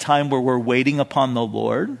spending a time where we're waiting upon the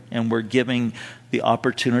Lord, and we're giving the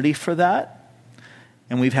opportunity for that.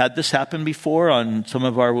 And we've had this happen before on some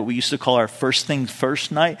of our, what we used to call our first things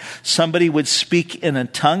first night. Somebody would speak in a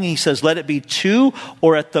tongue. He says, let it be two,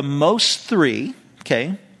 or at the most three.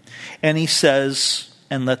 Okay. And he says,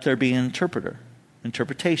 and let there be an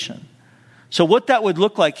interpretation. So what that would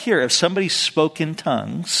look like here, if somebody spoke in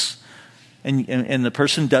tongues, and the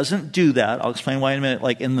person doesn't do that, I'll explain why in a minute,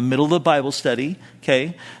 like in the middle of the Bible study,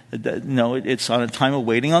 okay, no, it's on a time of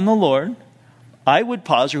waiting on the Lord, I would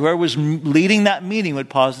pause, or whoever was leading that meeting would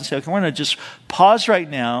pause and say, okay, we're going to just pause right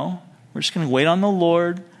now. We're just going to wait on the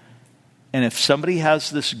Lord. And if somebody has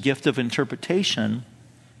this gift of interpretation,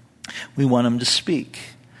 we want them to speak.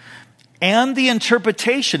 And the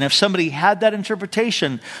interpretation, if somebody had that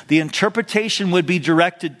interpretation, the interpretation would be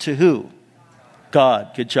directed to who?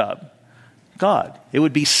 God. Good job. God. It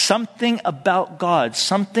would be something about God,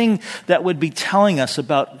 something that would be telling us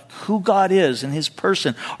about who God is and his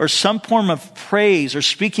person, or some form of praise or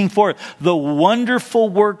speaking forth the wonderful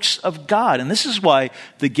works of God. And this is why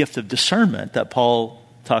the gift of discernment that Paul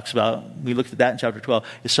talks about, we looked at that in chapter 12,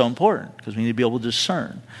 is so important, because we need to be able to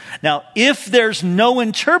discern. Now, if there's no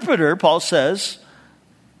interpreter, Paul says,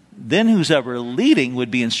 then who's ever leading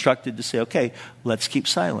would be instructed to say, okay, let's keep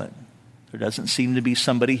silent. There doesn't seem to be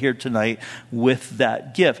somebody here tonight with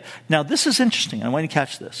that gift. Now, this is interesting. I want you to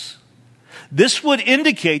catch this. This would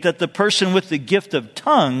indicate that the person with the gift of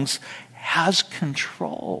tongues has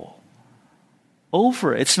control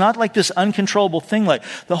over it. It's not like this uncontrollable thing like,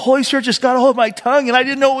 the Holy Spirit just got a hold of my tongue and I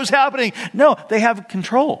didn't know what was happening. No, they have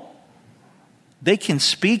control. They can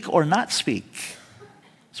speak or not speak.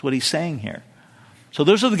 That's what he's saying here. So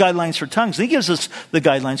those are the guidelines for tongues. He gives us the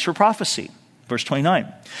guidelines for prophecy. Verse 29,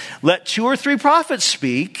 let 2 or 3 prophets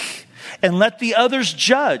speak, and let the others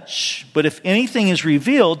judge. But if anything is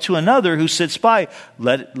revealed to another who sits by,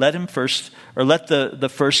 let him first, or let the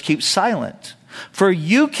first keep silent. For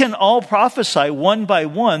you can all prophesy one by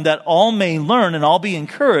one, that all may learn and all be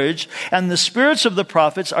encouraged. And the spirits of the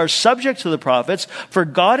prophets are subject to the prophets. For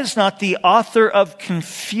God is not the author of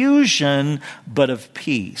confusion, but of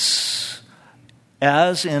peace,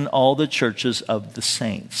 as in all the churches of the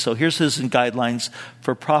saints. So here's his guidelines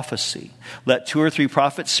for prophecy. Let 2 or 3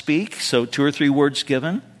 prophets speak, so 2 or 3 words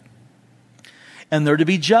given. And they're to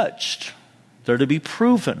be judged. They're to be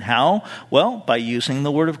proven. How? Well, by using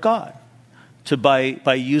the word of God.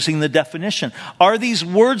 By using the definition. Are these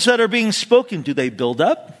words that are being spoken, do they build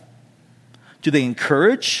up? Do they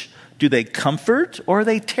encourage? Do they comfort? Or are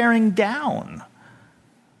they tearing down?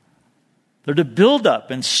 They're to build up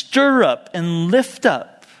and stir up and lift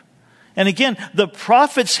up. And again, the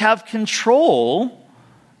prophets have control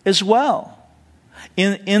as well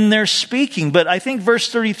in their speaking. But I think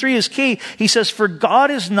verse 33 is key. He says, for God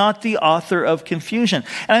is not the author of confusion.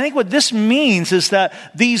 And I think what this means is that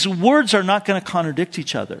these words are not going to contradict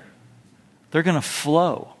each other. They're going to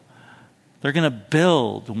flow. They're going to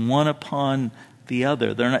build one upon the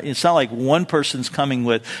other. It's not like one person's coming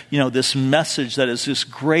with, this message that is this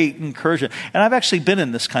great encouragement. And I've actually been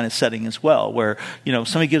in this kind of setting as well, where,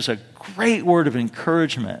 somebody gives a great word of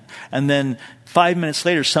encouragement, and then 5 minutes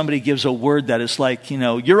later, somebody gives a word that is like,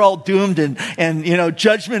 you're all doomed and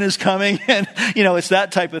judgment is coming, and, it's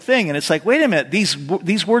that type of thing. And it's like, wait a minute,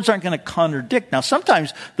 these words aren't going to contradict. Now,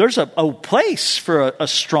 sometimes there's a place for a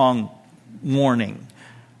strong warning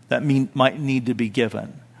that might need to be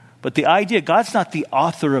given. But the idea, God's not the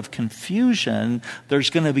author of confusion. There's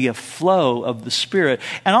going to be a flow of the Spirit.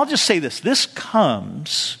 And I'll just say this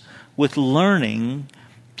comes with learning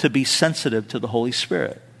to be sensitive to the Holy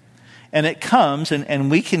Spirit. And it comes,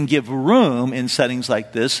 and we can give room in settings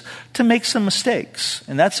like this to make some mistakes.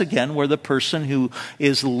 And that's, again, where the person who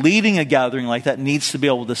is leading a gathering like that needs to be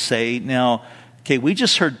able to say, now, okay, we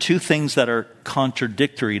just heard two things that are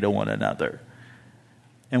contradictory to one another.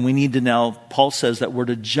 And we need to now, Paul says that we're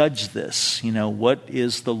to judge this. What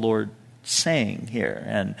is the Lord saying here?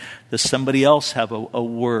 And does somebody else have a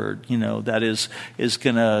word, that is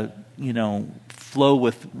going to, flow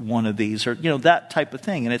with one of these, or, that type of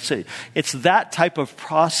thing. And it's that type of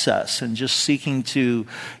process, and just seeking to,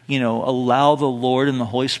 allow the Lord and the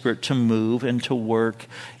Holy Spirit to move and to work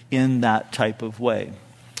in that type of way.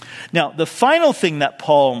 Now, the final thing that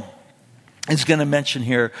Paul is going to mention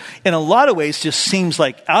here, in a lot of ways, just seems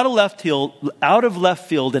like out of left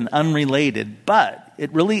field and unrelated, but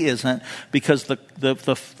it really isn't, because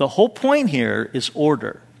the whole point here is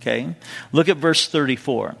order. Okay, look at verse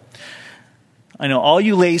 34. I know all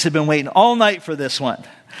you ladies have been waiting all night for this one.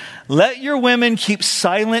 Let your women keep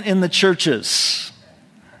silent in the churches,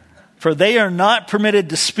 for they are not permitted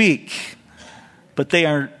to speak, but they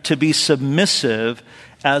are to be submissive,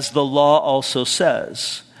 as the law also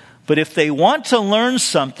says. But if they want to learn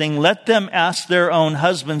something, let them ask their own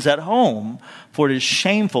husbands at home, for it is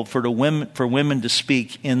shameful for women to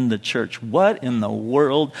speak in the church. What in the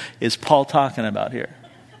world is Paul talking about here?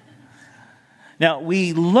 Now,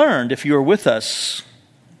 we learned, if you were with us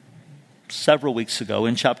several weeks ago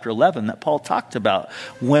in chapter 11, that Paul talked about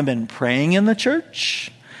women praying in the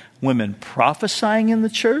church, women prophesying in the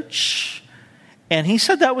church, and he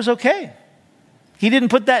said that was okay. He didn't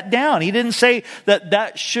put that down. He didn't say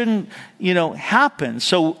that shouldn't, happen.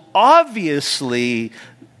 So obviously,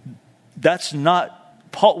 that's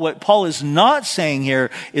not Paul. What Paul is not saying here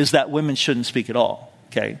is that women shouldn't speak at all.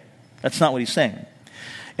 Okay, that's not what he's saying.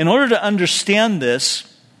 In order to understand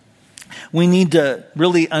this, we need to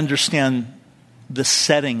really understand the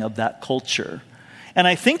setting of that culture. And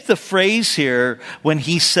I think the phrase here, when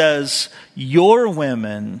he says, your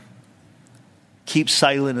women keep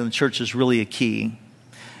silent in the church, is really a key.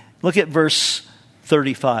 Look at verse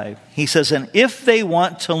 35. He says, and if they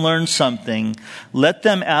want to learn something, let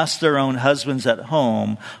them ask their own husbands at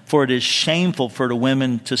home, for it is shameful for the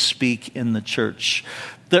women to speak in the church.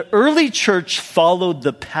 The early church followed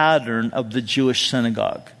the pattern of the Jewish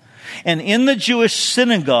synagogue. And in the Jewish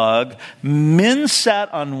synagogue, men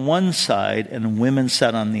sat on one side and women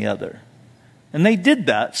sat on the other. And they did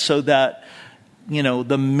that so that,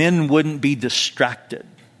 the men wouldn't be distracted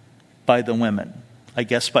by the women. I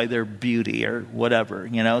guess by their beauty or whatever,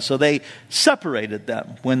 So they separated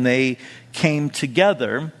them when they came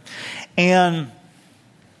together. And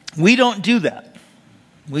we don't do that.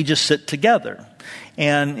 We just sit together.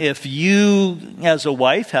 And if you, as a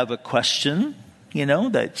wife, have a question,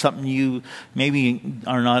 that's something you maybe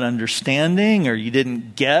are not understanding or you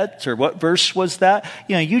didn't get, or what verse was that?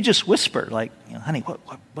 You just whisper, like, honey,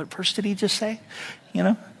 what verse did he just say?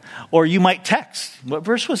 Or you might text, what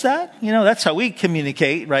verse was that? That's how we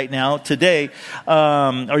communicate right now, today.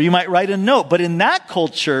 Or you might write a note. But in that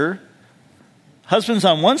culture, husband's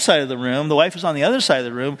on one side of the room, the wife is on the other side of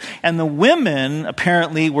the room, and the women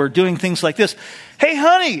apparently were doing things like this. Hey,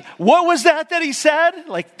 honey, what was that he said?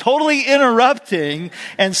 Like totally interrupting,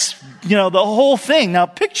 and the whole thing. Now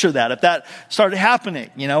picture that, if that started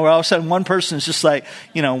happening, where all of a sudden one person is just like,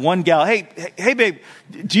 one gal, hey babe,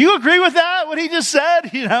 do you agree with that, what he just said?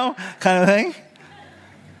 Kind of thing.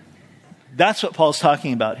 That's what Paul's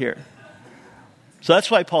talking about here. So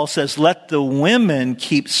that's why Paul says, let the women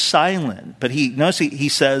keep silent. But notice he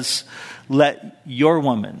says, let your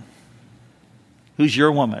woman. Who's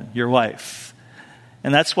your woman? Your wife.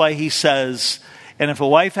 And that's why he says, and if a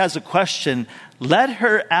wife has a question, let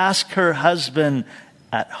her ask her husband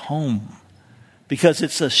at home. Because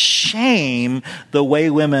it's a shame the way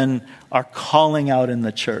women are calling out in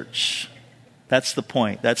the church. That's the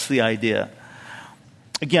point. That's the idea.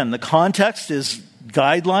 Again, the context is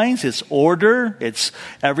guidelines, it's order, it's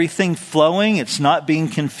everything flowing, it's not being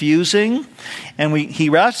confusing. And he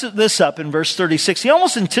wraps this up in verse 36. He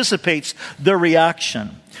almost anticipates the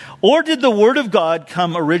reaction. Or did the word of God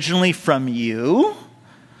come originally from you?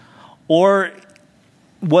 Or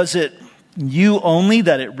was it you only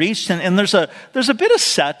that it reached? And there's a bit of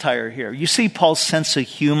satire here. You see Paul's sense of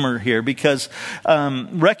humor here, because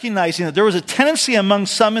recognizing that there was a tendency among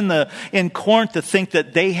some in Corinth to think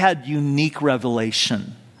that they had unique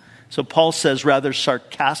revelation. So Paul says rather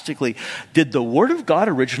sarcastically, did the word of God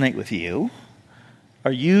originate with you?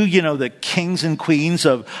 Are you, the kings and queens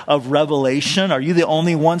of revelation? Are you the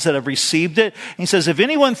only ones that have received it? And he says, if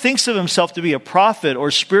anyone thinks of himself to be a prophet or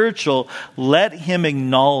spiritual, let him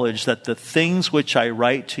acknowledge that the things which I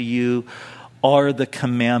write to you are the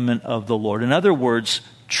commandment of the Lord. In other words,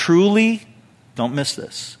 truly, don't miss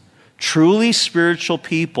this, truly spiritual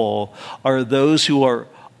people are those who are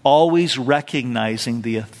always recognizing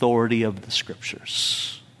the authority of the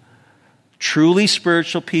Scriptures. Truly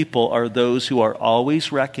spiritual people are those who are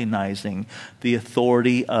always recognizing the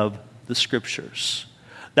authority of the Scriptures.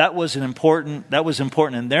 That was important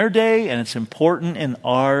in their day, and it's important in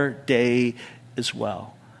our day as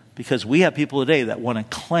well. Because we have people today that want to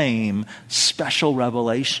claim special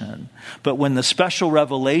revelation. But when the special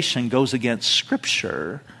revelation goes against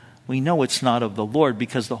Scripture, we know it's not of the Lord,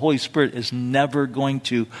 because the Holy Spirit is never going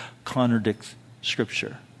to contradict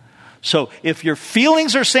Scripture. So if your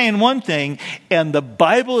feelings are saying one thing and the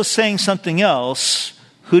Bible is saying something else,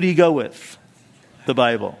 who do you go with? The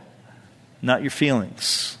Bible, not your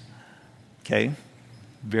feelings. Okay?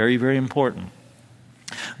 Very, very important.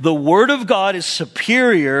 The Word of God is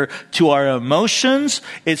superior to our emotions.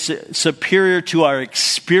 It's superior to our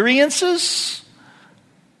experiences.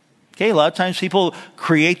 Okay, a lot of times people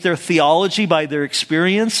create their theology by their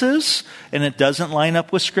experiences, and it doesn't line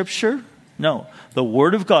up with Scripture. No, the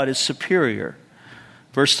Word of God is superior.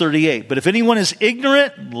 Verse 38, but if anyone is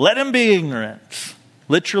ignorant, let him be ignorant.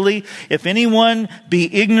 Literally, if anyone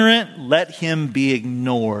be ignorant, let him be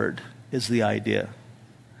ignored, is the idea.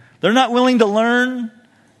 They're not willing to learn.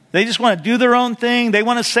 They just want to do their own thing. They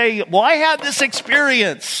want to say, well, I had this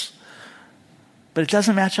experience. But it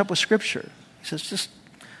doesn't match up with Scripture. He says, just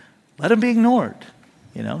let them be ignored.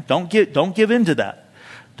 Don't give in to that.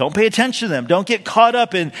 Don't pay attention to them. Don't get caught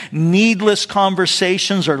up in needless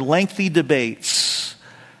conversations or lengthy debates.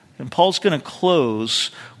 And Paul's going to close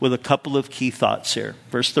with a couple of key thoughts here.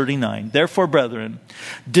 Verse 39, therefore, brethren,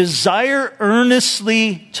 desire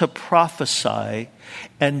earnestly to prophesy,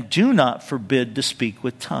 and do not forbid to speak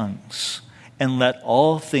with tongues, and let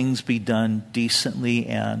all things be done decently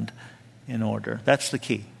and in order. That's the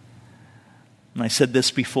key. And I said this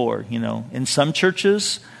before, in some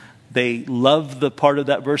churches, they love the part of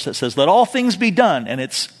that verse that says, let all things be done. And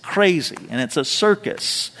it's crazy. And it's a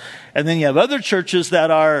circus. And then you have other churches that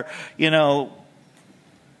are,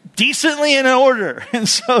 decently in order. And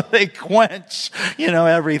so they quench,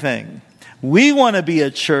 everything. We want to be a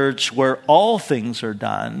church where all things are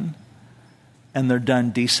done, and they're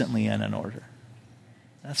done decently and in order.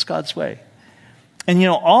 That's God's way. And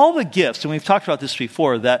all the gifts, and we've talked about this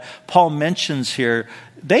before, that Paul mentions here,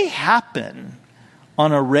 they happen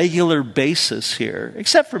on a regular basis here,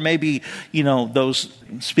 except for maybe, those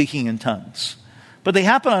speaking in tongues. But they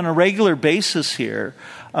happen on a regular basis here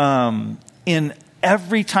in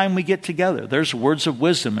every time we get together. There's words of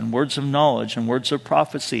wisdom and words of knowledge and words of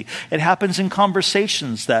prophecy. It happens in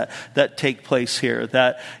conversations that take place here.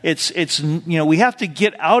 That it's we have to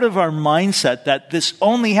get out of our mindset that this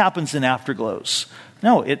only happens in afterglows.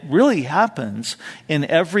 No, it really happens in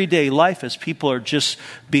everyday life as people are just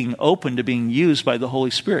being open to being used by the Holy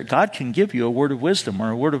Spirit. God can give you a word of wisdom or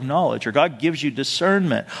a word of knowledge, or God gives you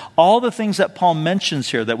discernment. All the things that Paul mentions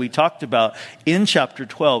here that we talked about in chapter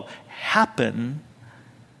 12 happen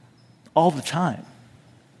all the time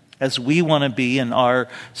as we want to be and are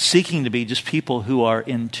seeking to be just people who are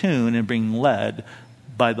in tune and being led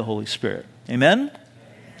by the Holy Spirit. Amen?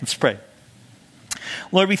 Let's pray.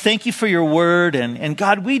 Lord, we thank you for your word, and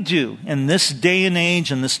God, we do in this day and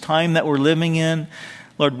age and this time that we're living in.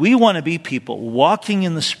 Lord, we want to be people walking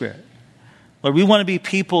in the Spirit. Lord, we want to be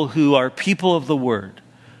people who are people of the word,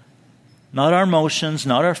 not our emotions,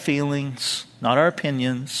 not our feelings, not our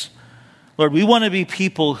opinions. Lord, we want to be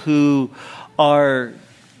people who are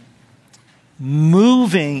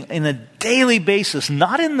moving in a daily basis,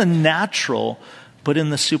 not in the natural, but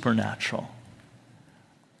in the supernatural.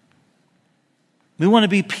 We want to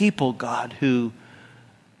be people, God, who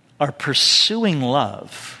are pursuing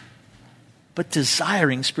love, but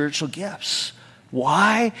desiring spiritual gifts.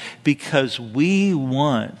 Why? Because we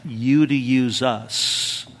want you to use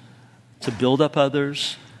us to build up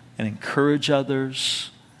others and encourage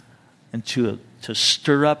others and to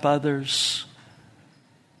stir up others.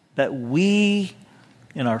 That we,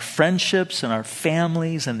 in our friendships and our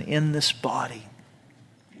families and in this body,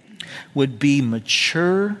 would be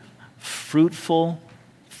mature, fruitful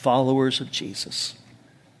followers of Jesus.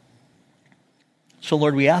 So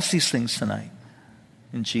Lord, we ask these things tonight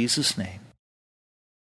in Jesus' name.